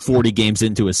 40 games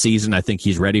into a season, I think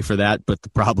he's ready for that. But the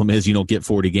problem is you don't get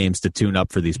 40 games to tune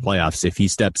up for these playoffs. If he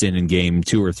steps in game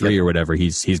 2 or 3 or whatever,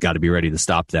 he's got to be ready to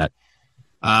stop that.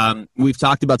 We've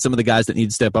talked about some of the guys that need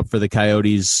to step up for the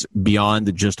Coyotes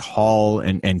beyond just Hall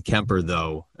and Kemper,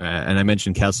 though. And I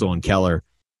mentioned Kessel and Keller.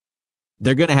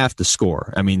 They're going to have to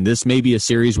score. I mean, this may be a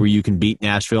series where you can beat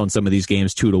Nashville in some of these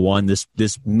games 2-1.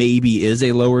 This maybe is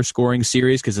a lower scoring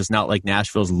series because it's not like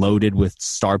Nashville's loaded with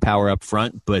star power up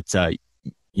front, but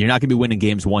you're not going to be winning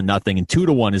games 1-0, and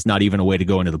 2-1 is not even a way to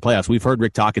go into the playoffs. We've heard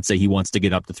Rick Tocchet say he wants to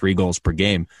get up to 3 goals per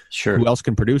game. Sure. Who else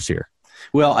can produce here?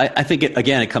 Well, I think,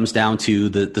 it comes down to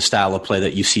the style of play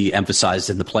that you see emphasized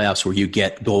in the playoffs where you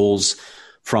get goals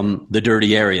from the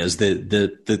dirty areas,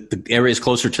 the areas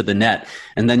closer to the net.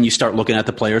 And then you start looking at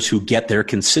the players who get there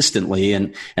consistently.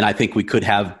 And I think we could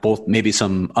have both maybe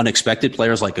some unexpected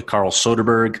players like a Carl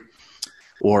Soderberg,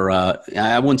 or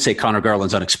I wouldn't say Connor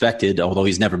Garland's unexpected, although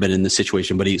he's never been in this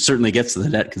situation, but he certainly gets to the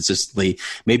net consistently.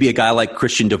 Maybe a guy like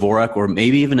Christian Dvorak, or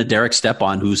maybe even a Derek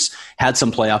Stepan who's had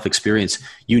some playoff experience.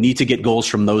 You need to get goals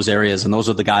from those areas, and those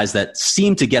are the guys that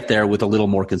seem to get there with a little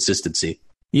more consistency.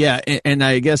 Yeah, and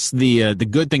I guess the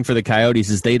good thing for the Coyotes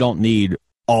is they don't need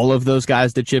all of those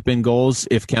guys to chip in goals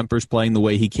if Kemper's playing the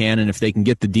way he can, and if they can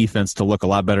get the defense to look a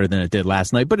lot better than it did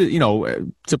last night. But,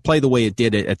 to play the way it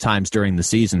did at times during the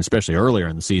season, especially earlier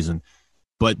in the season.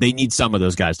 But they need some of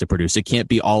those guys to produce. It can't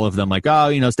be all of them like,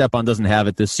 Stepan doesn't have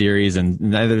it this series, and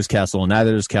neither does Kessel, and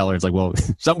neither does Keller. It's like, well,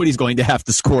 somebody's going to have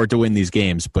to score to win these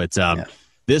games. But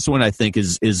This one, I think,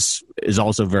 is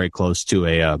also very close to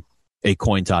a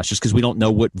coin toss, just because we don't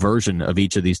know what version of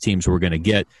each of these teams we're going to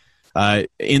get.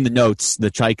 In the notes, the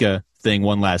Chaika thing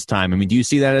one last time. I mean, do you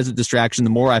see that as a distraction? The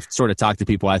more I've sort of talked to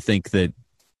people, I think that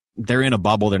they're in a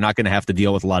bubble. They're not going to have to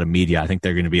deal with a lot of media. I think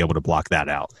they're going to be able to block that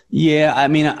out. Yeah, I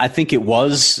mean, I think it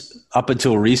was up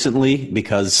until recently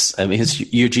because,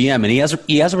 he's your GM, and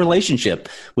he has a relationship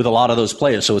with a lot of those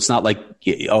players. So it's not like,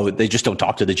 they just don't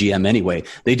talk to the GM anyway.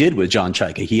 They did with John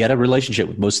Chaika. He had a relationship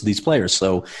with most of these players.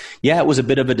 So, yeah, it was a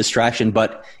bit of a distraction,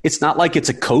 but it's not like it's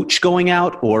a coach going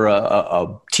out or a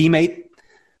teammate.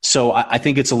 So I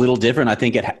think it's a little different. I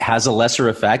think it has a lesser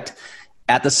effect.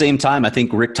 At the same time, I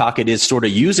think Rick Tocchet is sort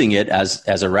of using it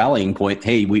as a rallying point.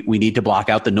 Hey, we need to block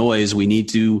out the noise. We need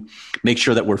to make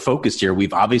sure that we're focused here.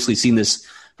 We've obviously seen this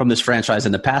from this franchise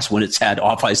in the past when it's had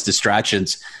off-ice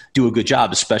distractions do a good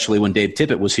job, especially when Dave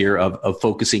Tippett was here, of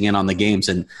focusing in on the games.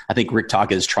 And I think Rick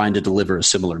Tocchet is trying to deliver a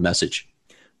similar message.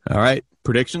 All right.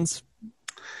 Predictions?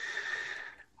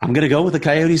 I'm going to go with the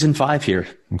Coyotes in 5 here.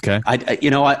 Okay.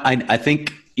 I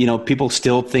think, people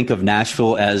still think of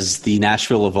Nashville as the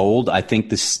Nashville of old. I think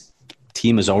this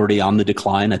team is already on the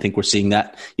decline. I think we're seeing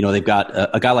that. They've got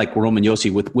a guy like Roman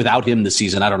Josi. Without him this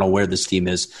season, I don't know where this team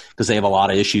is because they have a lot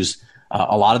of issues.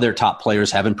 A lot of their top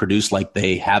players haven't produced like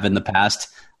they have in the past.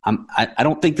 I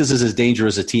don't think this is as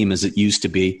dangerous a team as it used to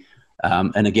be.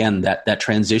 And again, that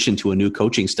transition to a new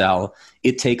coaching style,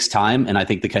 it takes time. And I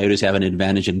think the Coyotes have an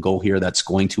advantage in goal here that's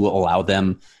going to allow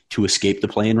them to escape the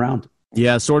play-in round.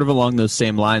 Yeah, sort of along those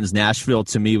same lines. Nashville,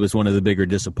 to me, was one of the bigger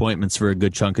disappointments for a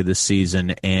good chunk of this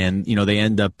season. And, they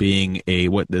end up being the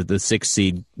 6th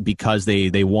seed because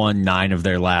they won 9 of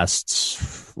their last,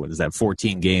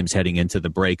 14 games heading into the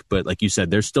break. But like you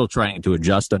said, they're still trying to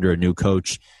adjust under a new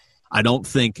coach. I don't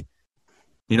think,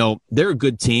 they're a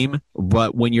good team,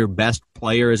 but when your best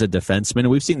player is a defenseman, and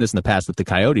we've seen this in the past with the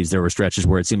Coyotes, there were stretches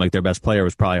where it seemed like their best player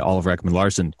was probably Oliver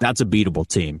Ekman-Larsson. That's a beatable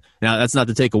team. Now, that's not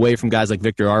to take away from guys like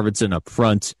Victor Arvidsson up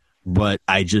front, but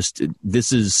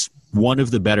this is one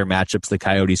of the better matchups the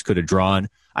Coyotes could have drawn.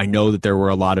 I know that there were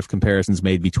a lot of comparisons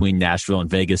made between Nashville and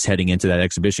Vegas heading into that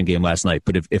exhibition game last night,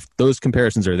 but if those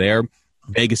comparisons are there,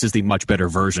 Vegas is the much better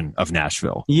version of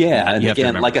Nashville. Yeah, and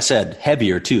again, like I said,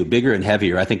 heavier too, bigger and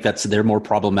heavier. I think they're more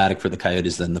problematic for the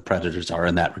Coyotes than the Predators are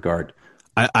in that regard.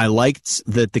 I liked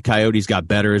that the Coyotes got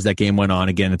better as that game went on.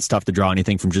 Again, it's tough to draw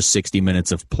anything from just 60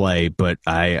 minutes of play, but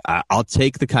I'll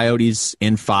take the Coyotes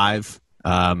in 5.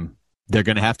 They're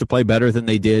going to have to play better than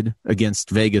they did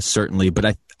against Vegas, certainly,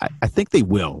 but I think they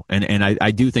will. And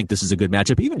I do think this is a good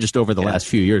matchup. Even just over the last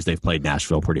few years, they've played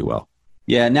Nashville pretty well.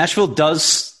 Yeah, Nashville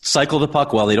does cycle the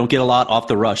puck well. They don't get a lot off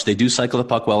the rush. They do cycle the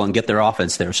puck well and get their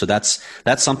offense there. So that's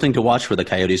something to watch for the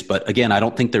Coyotes. But again, I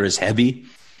don't think they're as heavy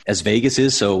as Vegas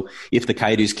is. So if the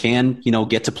Coyotes can,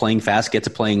 get to playing fast, get to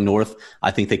playing north,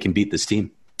 I think they can beat this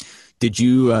team. Did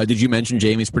you mention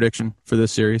Jamie's prediction for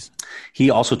this series? He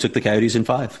also took the Coyotes in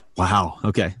 5. Wow.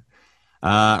 Okay.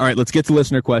 All right, let's get to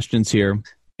listener questions here.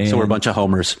 So we're a bunch of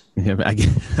homers. Yeah,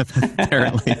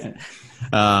 apparently.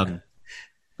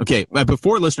 Okay,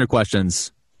 before listener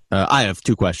questions, I have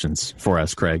 2 questions for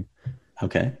us, Craig.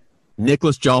 Okay.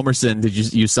 Nicholas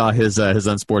Hjalmarsson, you saw his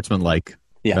unsportsmanlike?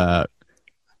 Yeah.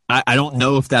 I don't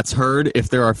know if that's heard, if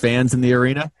there are fans in the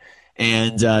arena.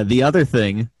 And the other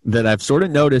thing that I've sort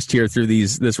of noticed here through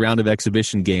this round of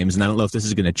exhibition games, and I don't know if this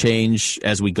is going to change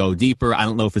as we go deeper. I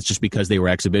don't know if it's just because they were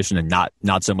exhibition and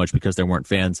not so much because there weren't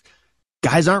fans.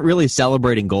 Guys aren't really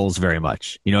celebrating goals very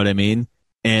much. You know what I mean?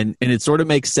 And it sort of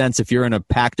makes sense if you're in a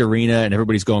packed arena and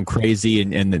everybody's going crazy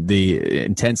and the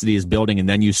intensity is building and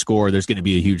then you score, there's going to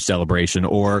be a huge celebration.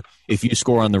 Or if you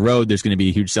score on the road, there's going to be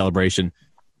a huge celebration.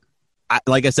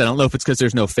 Like I said, I don't know if it's because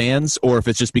there's no fans or if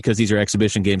it's just because these are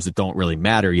exhibition games that don't really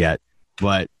matter yet.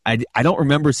 But I don't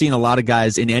remember seeing a lot of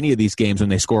guys in any of these games when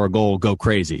they score a goal go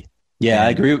crazy. Yeah,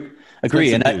 I agree.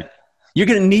 And you're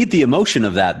going to need the emotion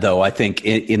of that, though, I think,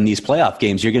 in these playoff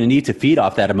games. You're going to need to feed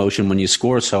off that emotion when you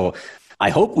score. So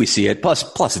I hope we see it.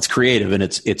 Plus it's creative and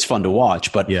it's fun to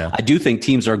watch. But yeah. I do think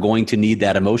teams are going to need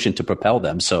that emotion to propel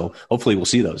them. So hopefully we'll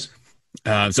see those.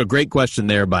 So great question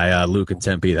there by Luke and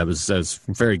Tempe. That was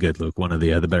very good, Luke. One of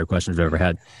the better questions I've ever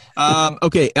had.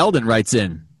 Okay, Eldon writes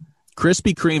in,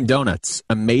 Krispy Kreme donuts,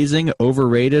 amazing,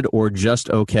 overrated, or just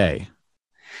okay?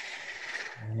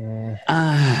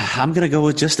 I'm going to go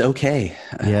with just okay.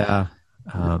 Yeah.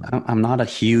 I'm not a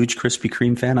huge Krispy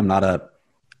Kreme fan. I'm not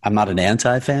an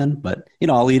anti-fan, but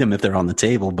I'll eat them if they're on the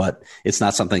table, but it's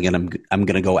not something that I'm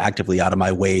going to go actively out of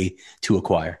my way to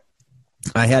acquire.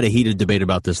 I had a heated debate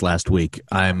about this last week.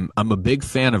 I'm a big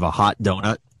fan of a hot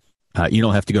donut. You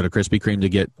don't have to go to Krispy Kreme to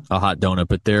get a hot donut,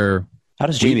 but How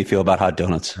does Jamie feel about hot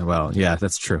donuts? Well, yeah,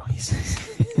 that's true.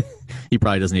 He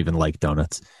probably doesn't even like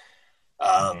donuts.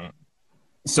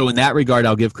 So in that regard,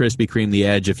 I'll give Krispy Kreme the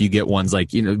edge if you get ones like,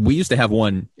 we used to have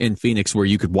one in Phoenix where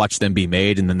you could watch them be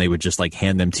made and then they would just like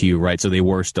hand them to you, right? So they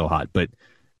were still hot. But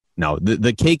no,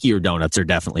 the cakier donuts are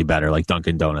definitely better, like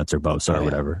Dunkin' Donuts or Bosa or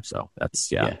whatever. So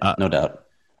that's, no doubt.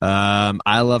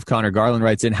 I love Connor Garland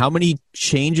writes in, how many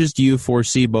changes do you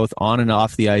foresee both on and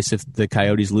off the ice if the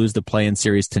Coyotes lose the play-in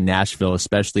series to Nashville,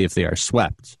 especially if they are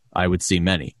swept? I would see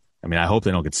many. I mean, I hope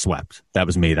they don't get swept. That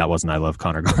was me. That wasn't I love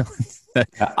Connor Garland.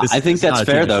 I think that's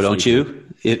fair, though, don't you?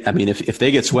 If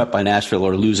they get swept by Nashville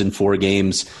or lose in 4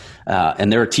 games,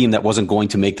 and they're a team that wasn't going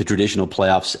to make the traditional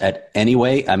playoffs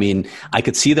anyway, I mean, I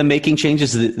could see them making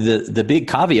changes. The big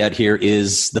caveat here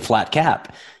is the flat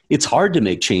cap. It's hard to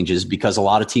make changes because a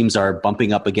lot of teams are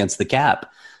bumping up against the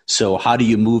cap. So how do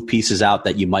you move pieces out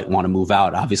that you might want to move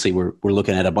out? Obviously, we're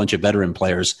looking at a bunch of veteran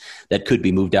players that could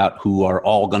be moved out who are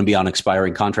all going to be on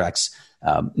expiring contracts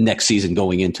next season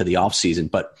going into the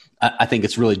offseason. But I think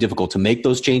it's really difficult to make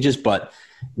those changes. But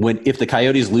if the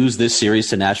Coyotes lose this series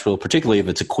to Nashville, particularly if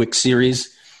it's a quick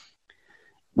series,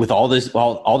 with all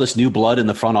this new blood in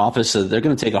the front office, they're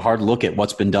going to take a hard look at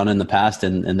what's been done in the past,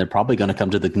 and they're probably going to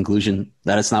come to the conclusion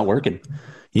that it's not working.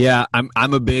 Yeah, I'm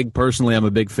a big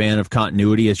fan of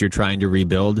continuity as you're trying to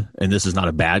rebuild, and this is not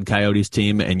a bad Coyotes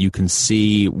team, and you can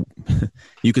see what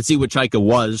Chaika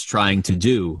was trying to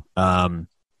do.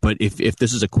 But if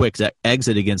this is a quick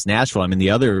exit against Nashville, I mean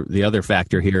the other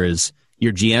factor here is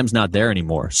your GM's not there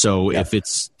anymore. So if it's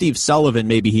Steve Sullivan,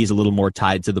 maybe he's a little more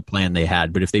tied to the plan they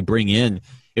had. But if they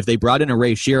brought in a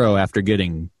Ray Shero after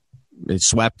getting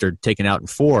swept or taken out in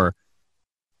 4,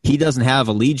 he doesn't have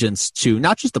allegiance to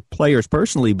not just the players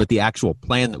personally, but the actual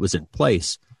plan that was in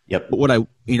place. Yep. But what I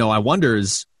wonder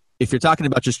is if you're talking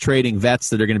about just trading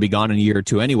vets that are going to be gone in a year or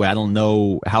 2 anyway, I don't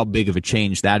know how big of a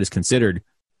change that is considered.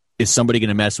 Is somebody going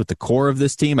to mess with the core of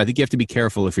this team? I think you have to be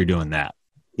careful if you're doing that.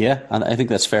 Yeah, I think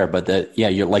that's fair. But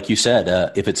you're like you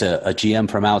said, if it's a GM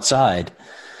from outside,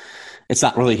 it's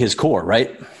not really his core,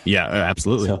 right? Yeah,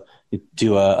 absolutely. So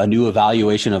do a new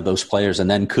evaluation of those players, and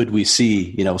then could we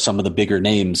see some of the bigger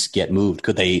names get moved?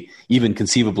 Could they even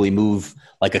conceivably move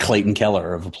like a Clayton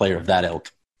Keller of a player of that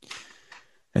ilk?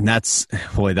 And that's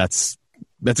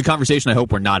a conversation I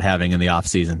hope we're not having in the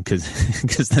offseason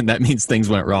because then that means things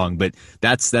went wrong. But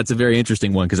that's a very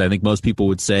interesting one because I think most people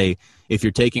would say if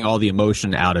you're taking all the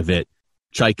emotion out of it,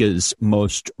 Chaika's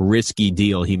most risky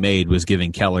deal he made was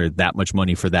giving Keller that much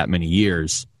money for that many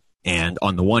years. And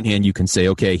on the one hand, you can say,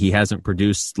 okay, he hasn't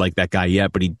produced like that guy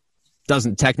yet, but he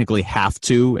doesn't technically have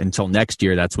to until next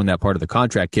year. That's when that part of the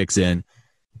contract kicks in.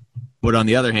 But on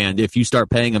the other hand, if you start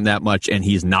paying him that much and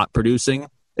he's not producing,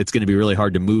 it's going to be really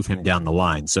hard to move him down the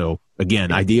line. So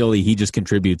again, ideally, he just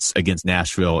contributes against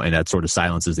Nashville, and that sort of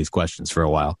silences these questions for a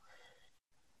while.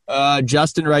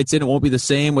 Justin writes in, it won't be the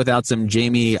same without some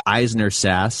Jamie Eisner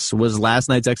sass. Was last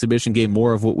night's exhibition game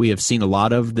more of what we have seen a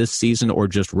lot of this season, or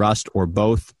just rust, or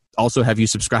both? Also, have you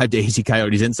subscribed to AZ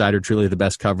Coyotes Insider, truly the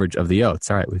best coverage of the Oats?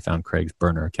 All right, we found Craig's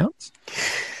burner accounts.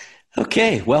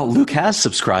 Okay, well, Luke has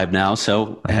subscribed now,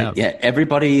 so yeah,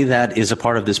 everybody that is a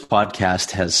part of this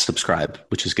podcast has subscribed,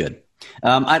 which is good.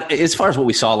 As far as what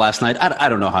we saw last night, I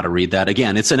don't know how to read that.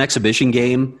 Again, it's an exhibition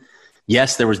game.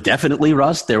 Yes, there was definitely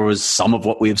rust. There was some of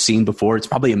what we have seen before. It's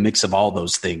probably a mix of all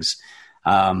those things.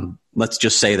 Let's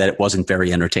just say that it wasn't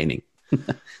very entertaining.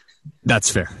 That's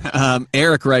fair.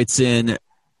 Eric writes in,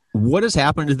 what has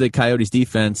happened to the Coyotes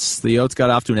defense? The Oats got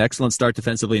off to an excellent start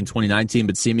defensively in 2019,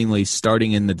 but seemingly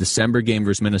starting in the December game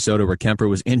versus Minnesota where Kemper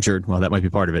was injured, well, that might be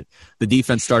part of it, the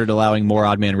defense started allowing more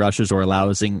odd man rushes or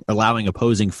allowing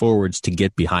opposing forwards to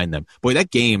get behind them. Boy, that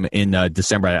game in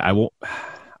December, I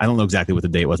don't know exactly what the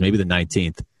date was, maybe the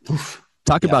 19th.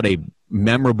 Talk about a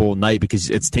memorable night because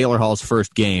it's Taylor Hall's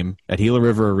first game at Gila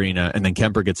River Arena, and then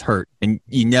Kemper gets hurt, and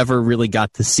you never really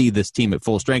got to see this team at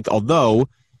full strength, although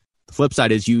the flip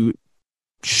side is you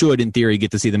should, in theory,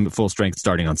 get to see them at full strength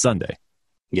starting on Sunday.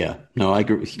 Yeah, no, I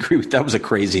agree with that. Was a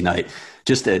crazy night.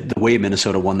 Just the way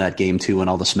Minnesota won that game, too, and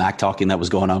all the smack talking that was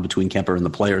going on between Kemper and the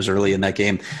players early in that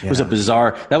game. Yeah. It was a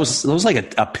bizarre – that was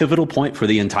like a pivotal point for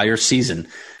the entire season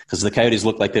because the Coyotes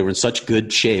looked like they were in such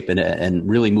good shape and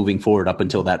really moving forward up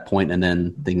until that point, and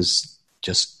then things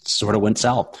just sort of went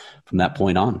south from that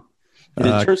point on. In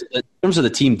terms of the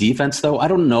team defense, though, I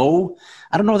don't know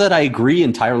that I agree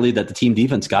entirely that the team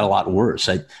defense got a lot worse.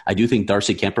 I do think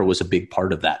Darcy Kemper was a big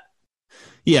part of that.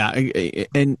 Yeah,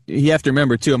 and you have to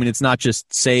remember, too, I mean, it's not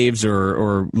just saves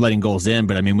or letting goals in,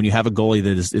 but, I mean, when you have a goalie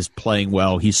that is playing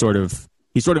well, he sort of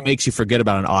makes you forget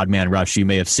about an odd man rush you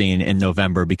may have seen in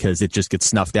November because it just gets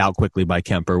snuffed out quickly by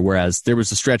Kemper, whereas there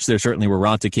was a stretch there certainly where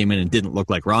Ronta came in and didn't look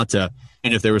like Ronta,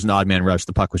 and if there was an odd man rush,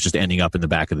 the puck was just ending up in the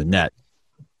back of the net.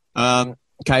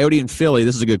 Coyote and Philly,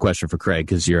 this is a good question for Craig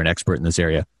because you're an expert in this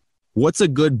area. What's a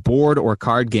good board or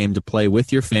card game to play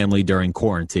with your family during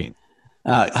quarantine?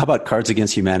 How about Cards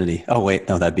Against Humanity? Oh, wait,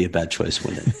 no, that'd be a bad choice,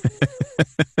 wouldn't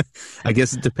it? I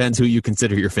guess it depends who you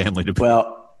consider your family to be.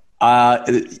 Well,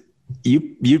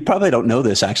 you probably don't know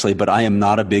this, actually, but I am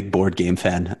not a big board game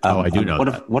fan. I do know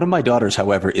that. One of my daughters,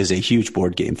 however, is a huge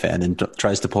board game fan and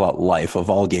tries to pull out Life of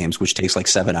all games, which takes like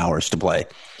 7 hours to play.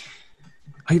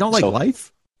 Oh, you don't like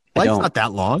Life? Life's not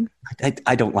that long.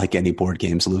 I don't like any board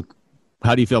games, Luke.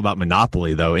 How do you feel about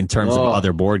Monopoly, though, in terms of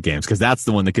other board games? Because that's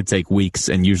the one that could take weeks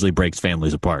and usually breaks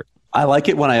families apart. I like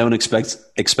it when I own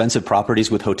expensive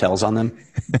properties with hotels on them.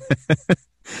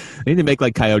 They need to make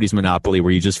like Coyotes Monopoly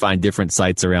where you just find different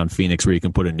sites around Phoenix where you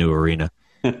can put a new arena.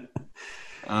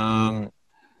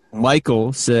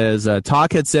 Michael says,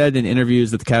 Talk had said in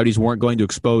interviews that the Coyotes weren't going to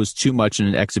expose too much in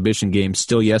an exhibition game.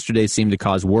 Still, yesterday seemed to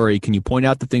cause worry. Can you point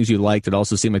out the things you liked? It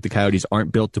also seemed like the Coyotes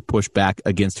aren't built to push back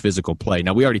against physical play.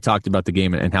 Now, we already talked about the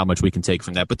game and how much we can take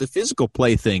from that, but the physical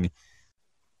play thing,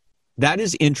 that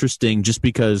is interesting just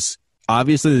because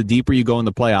obviously the deeper you go in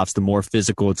the playoffs, the more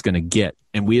physical it's going to get.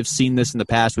 And we have seen this in the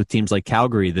past with teams like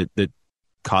Calgary that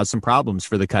caused some problems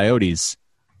for the Coyotes.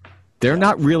 They're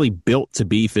not really built to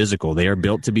be physical. They are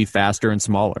built to be faster and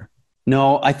smaller.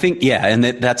 No, I think, and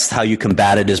that's how you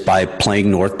combat it is by playing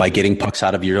north, by getting pucks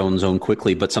out of your own zone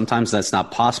quickly. But sometimes that's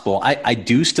not possible. I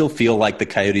do still feel like the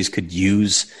Coyotes could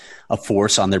use a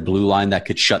force on their blue line that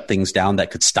could shut things down,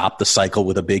 that could stop the cycle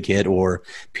with a big hit or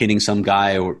pinning some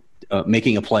guy or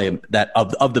making a play that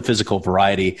of the physical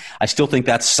variety. I still think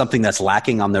that's something that's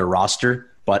lacking on their roster.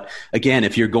 But again,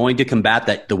 if you're going to combat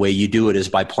that, the way you do it is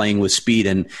by playing with speed.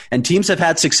 And teams have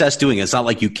had success doing it. It's not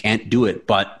like you can't do it.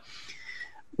 But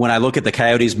when I look at the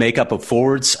Coyotes' makeup of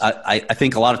forwards, I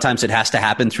think a lot of times it has to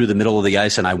happen through the middle of the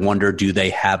ice. And I wonder, do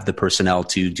they have the personnel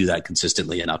to do that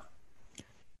consistently enough?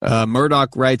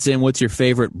 Murdoch writes in, what's your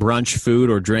favorite brunch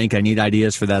food or drink? I need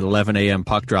ideas for that 11 a.m.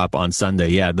 puck drop on Sunday.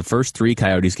 Yeah, the first 3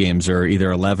 Coyotes games are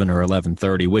either 11 or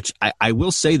 11:30, which I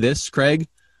will say this, Craig.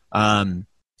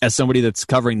 As somebody that's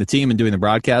covering the team and doing the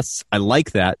broadcasts, I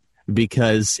like that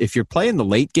because if you're playing the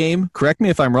late game, correct me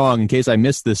if I'm wrong in case I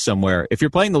missed this somewhere. If you're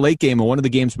playing the late game and one of the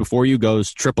games before you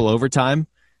goes triple overtime,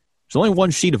 there's only one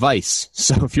sheet of ice.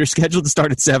 So if you're scheduled to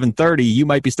start at 7:30, you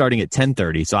might be starting at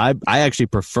 10:30. So I actually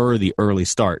prefer the early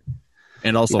start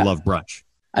and also love brunch.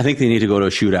 I think they need to go to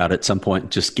a shootout at some point.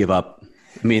 Just give up.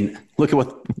 I mean, look at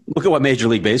what Major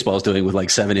League Baseball is doing with like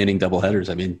 7-inning doubleheaders.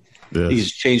 I mean,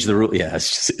 he's changed the rule. Yeah,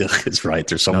 it's right.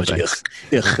 There's so much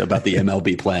about the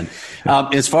MLB plan.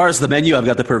 As far as the menu, I've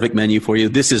got the perfect menu for you.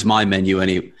 This is my menu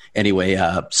Anyway,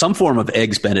 some form of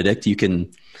Eggs Benedict. You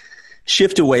can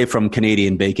shift away from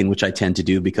Canadian bacon, which I tend to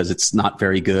do because it's not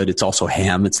very good. It's also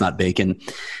ham. It's not bacon.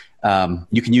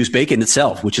 You can use bacon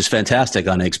itself, which is fantastic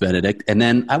on Eggs Benedict. And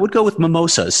then I would go with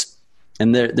mimosas.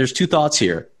 And there's two thoughts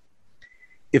here.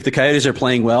 If the Coyotes are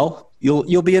playing well,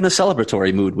 you'll be in a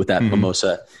celebratory mood with that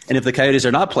mimosa. And if the Coyotes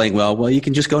are not playing well, you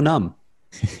can just go numb.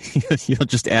 You'll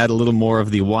just add a little more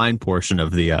of the wine portion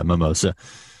of the mimosa.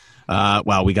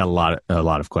 Wow, we got a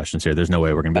lot of questions here. There's no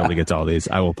way we're going to be able to get to all these.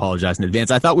 I will apologize in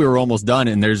advance. I thought we were almost done,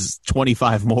 and there's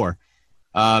 25 more.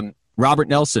 Robert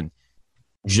Nelson.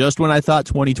 Just when I thought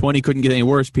 2020 couldn't get any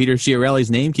worse, Peter Chiarelli's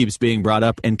name keeps being brought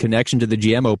up in connection to the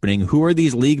GM opening. Who are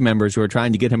these league members who are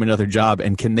trying to get him another job,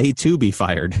 and can they too be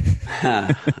fired?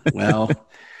 Well,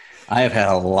 I have had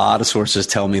a lot of sources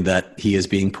tell me that he is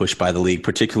being pushed by the league,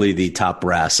 particularly the top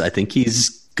brass. I think he's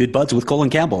good buds with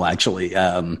Colin Campbell, actually.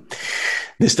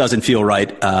 This doesn't feel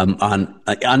right on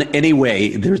any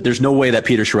way. There's no way that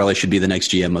Peter Chiarelli should be the next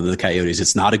GM of the Coyotes.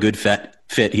 It's not a good fit.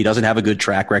 He doesn't have a good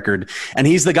track record. And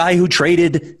he's the guy who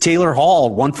traded Taylor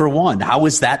Hall 1-for-1. How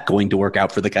is that going to work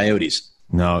out for the Coyotes?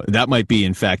 No, that might be,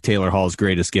 in fact, Taylor Hall's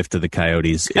greatest gift to the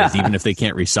Coyotes. Is even if they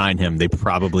can't re-sign him, they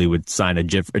probably would sign a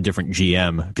different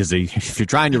GM, because if you're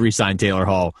trying to re-sign Taylor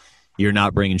Hall, you're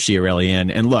not bringing Chiarelli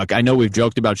in. And look, I know we've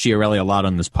joked about Chiarelli a lot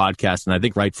on this podcast, and I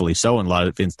think rightfully so in a lot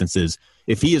of instances.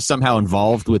 If he is somehow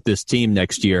involved with this team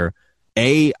next year,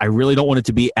 A, I really don't want it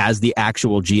to be as the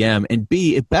actual GM, and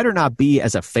B, it better not be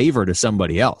as a favor to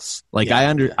somebody else. I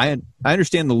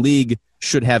understand the league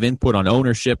should have input on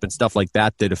ownership and stuff like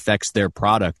that affects their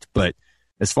product, but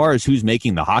as far as who's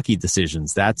making the hockey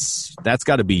decisions, that's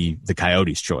got to be the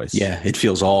Coyotes' choice. Yeah, it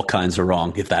feels all kinds of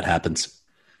wrong if that happens.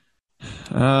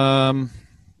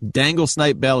 Dangle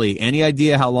Snipe Belly. Any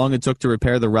idea how long it took to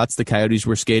repair the ruts the Coyotes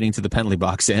were skating to the penalty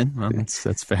box in? Well,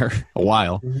 that's fair. A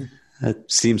while.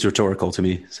 That seems rhetorical to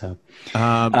me. So,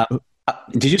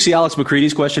 did you see Alex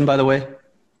McCready's question, by the way?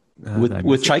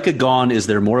 With Chaika gone, is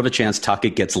there more of a chance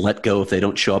Tuckett gets let go if they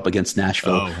don't show up against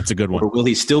Nashville? Oh, that's a good one. Or will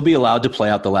he still be allowed to play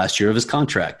out the last year of his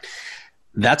contract?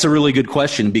 That's a really good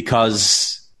question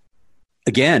because,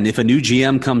 again, if a new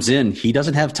GM comes in, he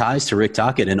doesn't have ties to Rick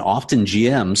Tocchet, and often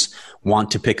GMs want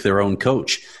to pick their own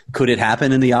coach. Could it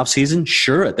happen in the offseason?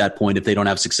 Sure, at that point, if they don't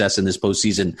have success in this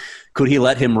postseason. Could he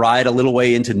let him ride a little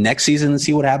way into next season and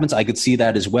see what happens? I could see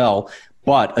that as well.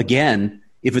 But again,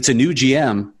 if it's a new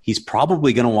GM, he's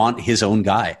probably going to want his own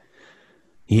guy.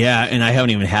 Yeah, and I haven't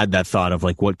even had that thought of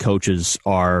what coaches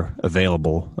are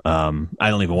available. I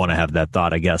don't even want to have that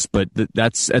thought, I guess. But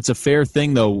that's a fair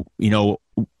thing, though.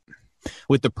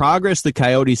 With the progress the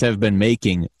Coyotes have been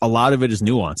making, a lot of it is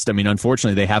nuanced. I mean,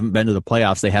 unfortunately, they haven't been to the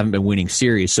playoffs. They haven't been winning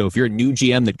series. So if you're a new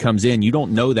GM that comes in, you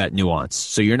don't know that nuance.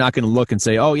 So you're not going to look and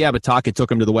say, oh, yeah, but Tocchet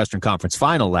took him to the Western Conference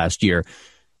Final last year.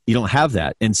 You don't have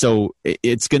that. And so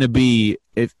it's going to be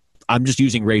 – I'm just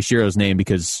using Ray Shiro's name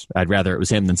because I'd rather it was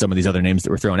him than some of these other names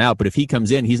that were thrown out. But if he comes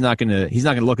in, he's not going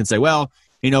to look and say, well,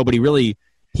 but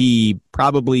he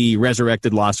probably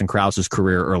resurrected Lawson Krause's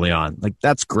career early on.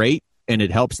 That's great. And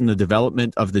it helps in the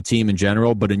development of the team in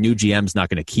general, but a new GM's not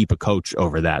going to keep a coach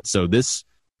over that. So this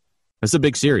is a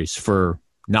big series for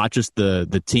not just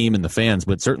the team and the fans,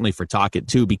 but certainly for Tocchet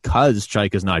too, because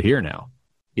Chaika's not here now.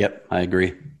 Yep, I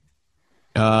agree.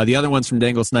 The other one's from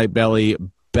Dangle Snipe Belly.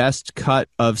 Best cut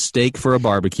of steak for a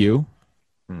barbecue.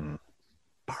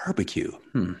 Barbecue.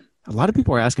 A lot of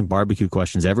people are asking barbecue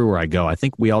questions everywhere I go. I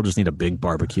think we all just need a big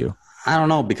barbecue. I don't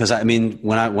know, because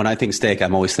when I think steak,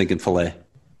 I'm always thinking filet.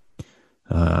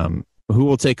 Who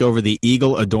will take over the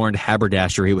eagle-adorned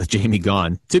haberdashery with Jamie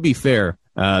gone? To be fair,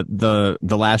 the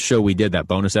last show we did, that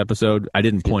bonus episode, I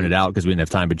didn't point it out because we didn't have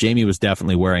time, but Jamie was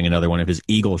definitely wearing another one of his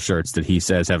Eagle shirts that he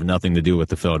says have nothing to do with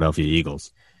the Philadelphia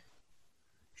Eagles.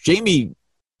 Jamie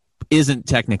isn't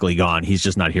technically gone. He's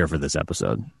just not here for this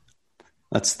episode.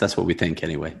 That's what we think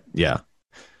anyway. Yeah.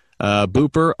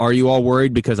 Booper, are you all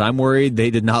worried? Because I'm worried they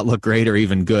did not look great or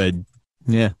even good.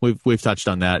 Yeah, we've touched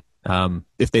on that.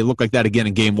 If they look like that again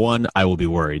in game one, I will be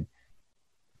worried.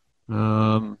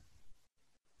 Coach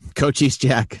East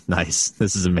Jack, nice.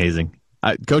 This is amazing.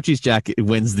 Coach East Jack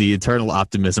wins the Eternal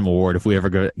Optimism Award if we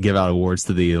ever give out awards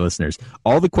to the listeners.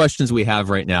 All the questions we have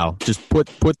right now, just put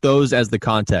those as the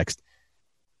context.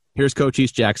 Here's Coach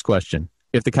East Jack's question.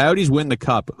 If the Coyotes win the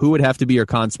Cup, who would have to be your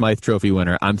Conn Smythe Trophy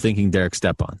winner? I'm thinking Derek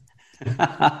Stepan.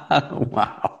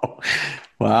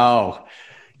 Wow.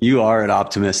 You are an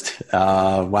optimist.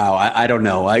 Wow. I don't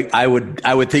know. I would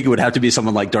think it would have to be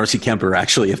someone like Darcy Kemper,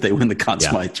 actually, if they win the Conn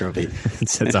Smythe Trophy.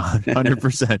 It's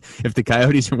 100%. If the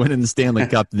Coyotes are winning the Stanley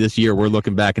Cup this year, we're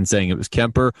looking back and saying it was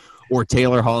Kemper or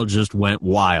Taylor Hall just went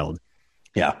wild.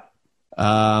 Yeah.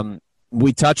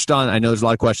 We touched on. I know there's a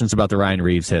lot of questions about the Ryan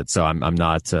Reeves hit, so I'm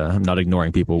not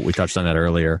ignoring people. We touched on that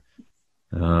earlier.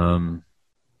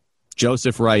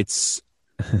 Joseph writes,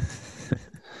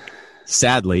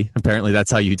 sadly, apparently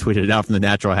that's how you tweeted it out from the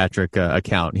Natural Hat Trick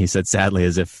account. He said, sadly,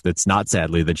 as if it's not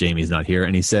sadly that Jamie's not here.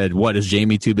 And he said, what, is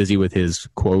Jamie too busy with his,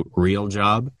 quote, real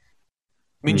job?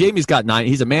 I mean, Jamie's got 9.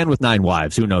 He's a man with 9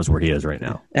 wives. Who knows where he is right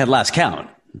now? At last count.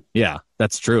 Yeah,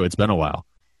 that's true. It's been a while.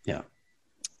 Yeah.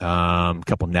 A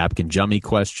couple napkin jummy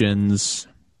questions.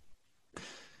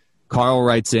 Carl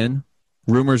writes in,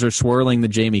 rumors are swirling that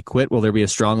Jamie quit. Will there be a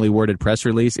strongly worded press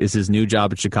release? Is his new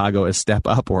job at Chicago a step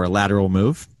up or a lateral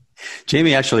move?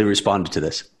 Jamie actually responded to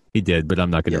this. He did, but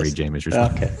I'm not going to read Jamie's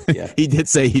response. Okay, yeah. He did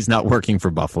say he's not working for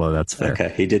Buffalo. That's fair.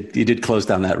 Okay, he did close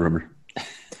down that rumor.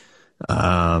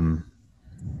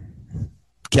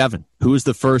 Kevin, who is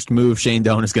the first move Shane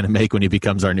Doan is going to make when he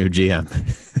becomes our new GM?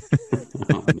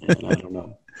 Oh, man, I don't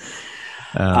know.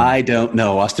 I don't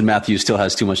know. Austin Matthews still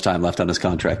has too much time left on his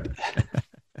contract.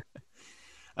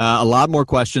 A lot more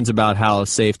questions about how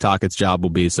safe Tockett's job will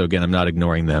be. So, again, I'm not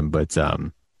ignoring them. But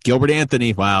Gilbert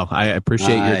Anthony, wow, I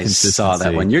appreciate your consistency. I saw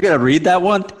that one. You're going to read that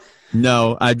one?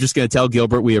 No, I'm just going to tell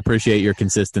Gilbert we appreciate your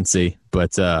consistency.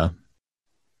 But,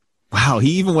 wow,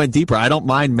 he even went deeper. I don't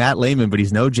mind Matt Lehman, but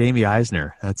he's no Jamie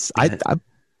Eisner. I'm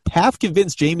half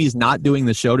convinced Jamie's not doing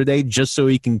the show today just so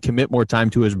he can commit more time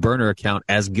to his burner account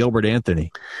as Gilbert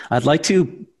Anthony. I'd like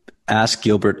to ask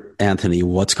Gilbert Anthony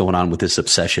what's going on with this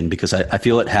obsession, because I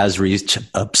feel it has reached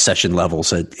obsession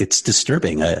levels. It's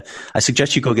disturbing. I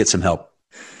suggest you go get some help.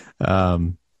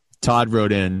 Todd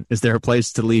wrote in, is there a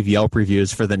place to leave Yelp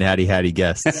reviews for the Natty Hattie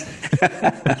guests?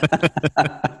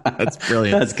 That's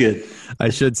brilliant. That's good. I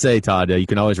should say, Todd, you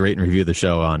can always rate and review the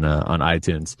show on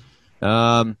iTunes.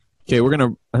 Okay, I think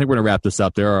we're gonna wrap this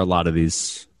up. There are a lot of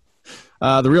these.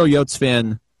 The Real Yotes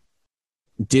fan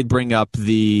did bring up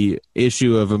the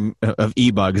issue of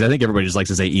e-bugs. I think everybody just likes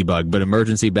to say e-bug, but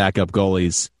emergency backup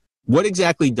goalies. What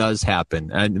exactly does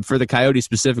happen? And for the Coyotes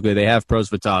specifically, they have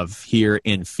Prosvetov here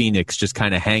in Phoenix, just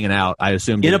kind of hanging out. I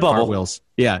assume in a bubble. Cartwheels.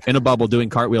 Yeah, in a bubble, doing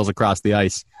cartwheels across the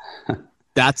ice. I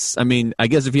guess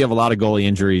if you have a lot of goalie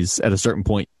injuries at a certain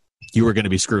point, you were going to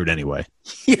be screwed anyway.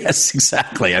 Yes,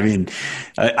 exactly. I mean,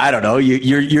 I don't know.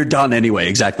 You're done anyway.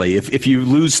 Exactly. If you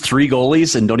lose 3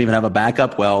 goalies and don't even have a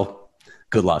backup, well,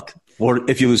 good luck. Or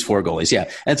if you lose 4 goalies, yeah.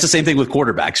 And it's the same thing with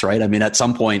quarterbacks, right? I mean, at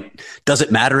some point, does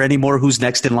it matter anymore who's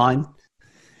next in line?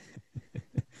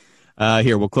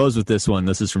 Here, we'll close with this one.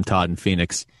 This is from Todd in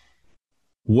Phoenix.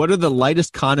 What are the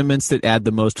lightest condiments that add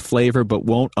the most flavor but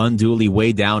won't unduly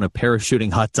weigh down a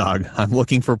parachuting hot dog? I'm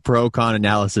looking for pro-con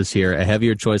analysis here. A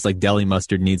heavier choice like deli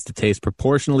mustard needs to taste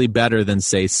proportionally better than,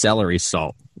 say, celery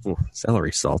salt. Ooh,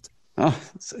 celery salt. Oh,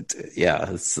 yeah,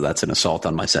 that's an assault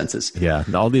on my senses. Yeah,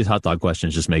 all these hot dog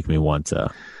questions just make me want to.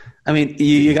 I mean,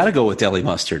 you got to go with deli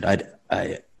mustard.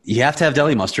 You have to have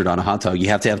deli mustard on a hot dog. You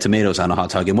have to have tomatoes on a hot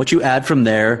dog. And what you add from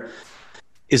there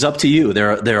is up to you.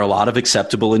 There are a lot of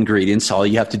acceptable ingredients. All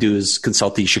you have to do is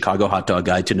consult the Chicago Hot Dog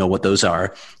Guide to know what those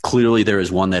are. Clearly, there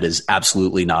is one that is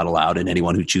absolutely not allowed, and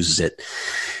anyone who chooses it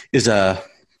is a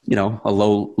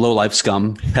low life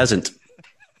scum peasant.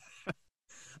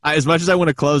 As much as I want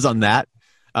to close on that,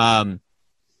 I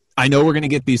know we're going to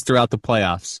get these throughout the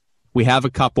playoffs. We have a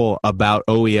couple about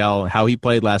OEL, how he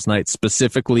played last night,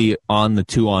 specifically on the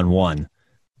 2-on-1. Do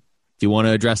you want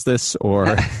to address this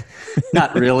or?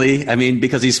 Not really. I mean,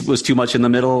 because he was too much in the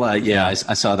middle. I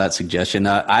saw that suggestion.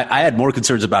 I had more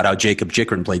concerns about how Jacob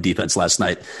Chychrun played defense last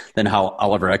night than how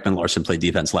Oliver Ekman-Larsson played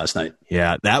defense last night.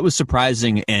 Yeah, that was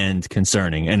surprising and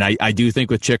concerning. And I do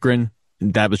think with Chychrun,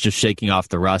 that was just shaking off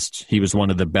the rust. He was one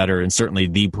of the better and certainly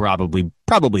the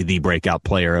probably the breakout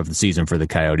player of the season for the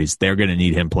Coyotes. They're going to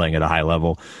need him playing at a high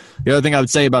level. The other thing I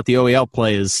would say about the OEL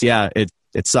play is, yeah, it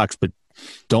sucks, but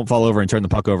don't fall over and turn the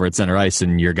puck over at center ice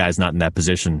and your guy's not in that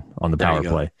position on the power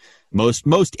play. Most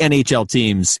NHL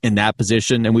teams in that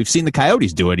position, and we've seen the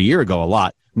Coyotes do it a year ago a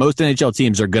lot, most NHL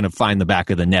teams are going to find the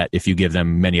back of the net if you give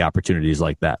them many opportunities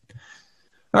like that.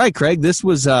 All right, Craig, this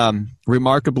was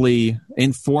remarkably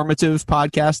informative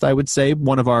podcast, I would say.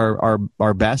 One of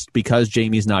our best because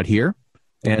Jamie's not here.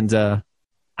 And I'm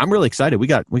really excited. We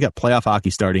got playoff hockey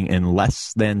starting in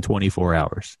less than 24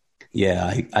 hours.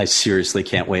 Yeah, I seriously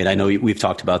can't wait. I know we've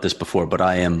talked about this before, but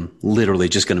I am literally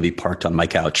just going to be parked on my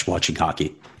couch watching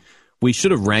hockey. We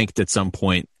should have ranked at some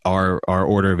point our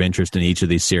order of interest in each of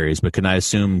these series, but can I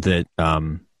assume that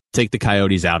take the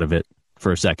Coyotes out of it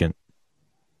for a second?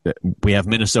 We have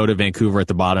Minnesota, Vancouver at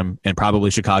the bottom, and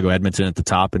probably Chicago, Edmonton at the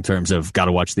top in terms of got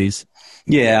to watch these.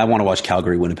 Yeah, I want to watch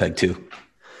Calgary, Winnipeg too.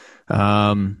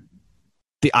 The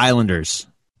Islanders.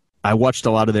 I watched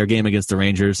a lot of their game against the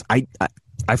Rangers.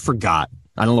 I I forgot.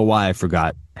 I don't know why I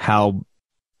forgot how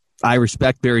I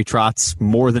respect Barry Trotz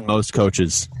more than most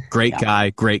coaches. Great guy,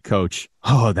 great coach.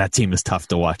 Oh, that team is tough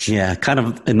to watch. Yeah, kind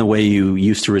of in the way you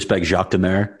used to respect Jacques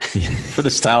Demers for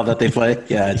the style that they play.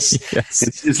 Yeah,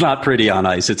 it's not pretty on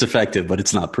ice. It's effective, but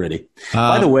it's not pretty.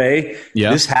 By the way,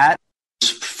 this hat,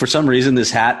 for some reason,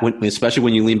 especially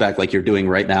when you lean back like you're doing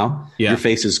right now, your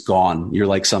face is gone. You're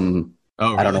like some,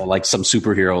 I don't know, like some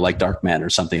superhero like Darkman or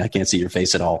something. I can't see your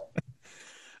face at all.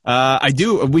 I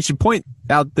do. We should point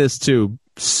out this too.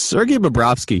 Sergei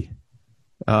Bobrovsky.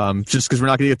 Just because we're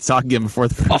not going to get to talk again before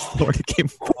the first Florida game.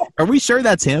 Are we sure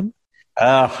that's him?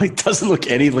 It doesn't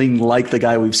look anything like the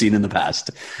guy we've seen in the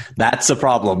past. That's a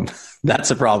problem.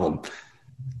 That's a problem.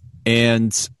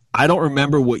 And I don't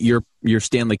remember what your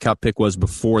Stanley Cup pick was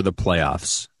before the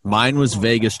playoffs. Mine was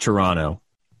Vegas, Toronto.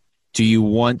 Do you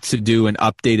want to do an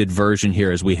updated version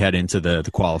here as we head into the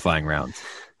qualifying round?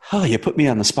 Oh, you put me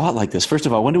on the spot like this. First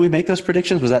of all, when did we make those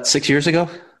predictions? Was that 6 years ago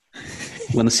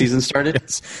when the season started?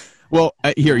 Yes. Well,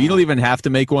 here, you don't even have to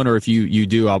make one, or if you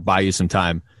do, I'll buy you some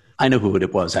time. I know who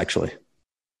it was, actually.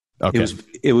 Okay.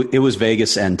 It was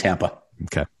Vegas and Tampa.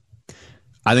 Okay.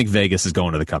 I think Vegas is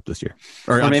going to the Cup this year.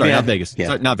 Or I'm sorry, not Vegas. Yeah.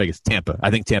 Sorry, not Vegas, Tampa.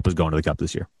 I think Tampa's going to the Cup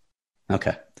this year.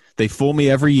 Okay. They fool me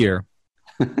every year.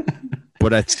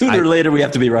 But sooner or later, we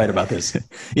have to be right about this.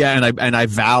 Yeah, and I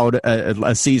vowed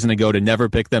a season ago to never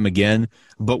pick them again.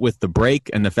 But with the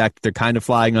break and the fact that they're kind of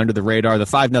flying under the radar, the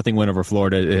 5-0 win over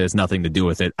Florida has nothing to do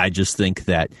with it. I just think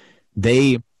that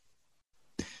I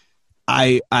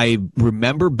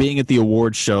remember being at the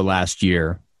awards show last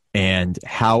year and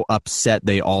how upset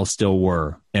they all still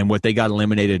were, and what they got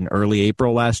eliminated in early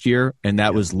April last year, and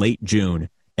that was late June.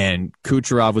 And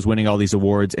Kucherov was winning all these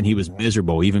awards, and he was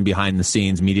miserable, even behind the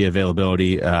scenes, media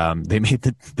availability. They made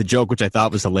the joke, which I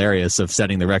thought was hilarious, of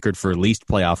setting the record for least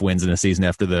playoff wins in a season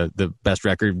after the best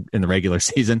record in the regular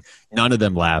season. None of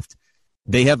them laughed.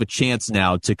 They have a chance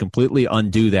now to completely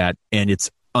undo that, and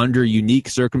it's under unique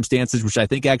circumstances, which I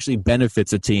think actually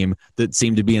benefits a team that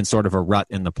seemed to be in sort of a rut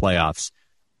in the playoffs.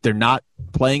 They're not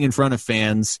playing in front of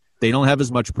fans. They don't have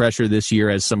as much pressure this year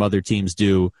as some other teams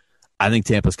do. I think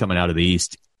Tampa's coming out of the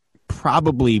East,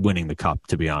 probably winning the Cup,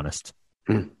 to be honest.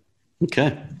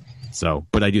 Okay. So,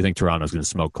 but I do think Toronto's going to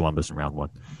smoke Columbus in round one.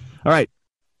 All right.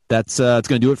 That's going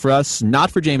to do it for us.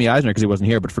 Not for Jamie Eisner because he wasn't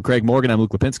here, but for Craig Morgan, I'm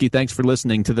Luke Lipinski. Thanks for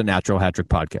listening to the Natural Hat Trick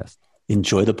Podcast.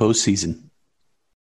 Enjoy the postseason.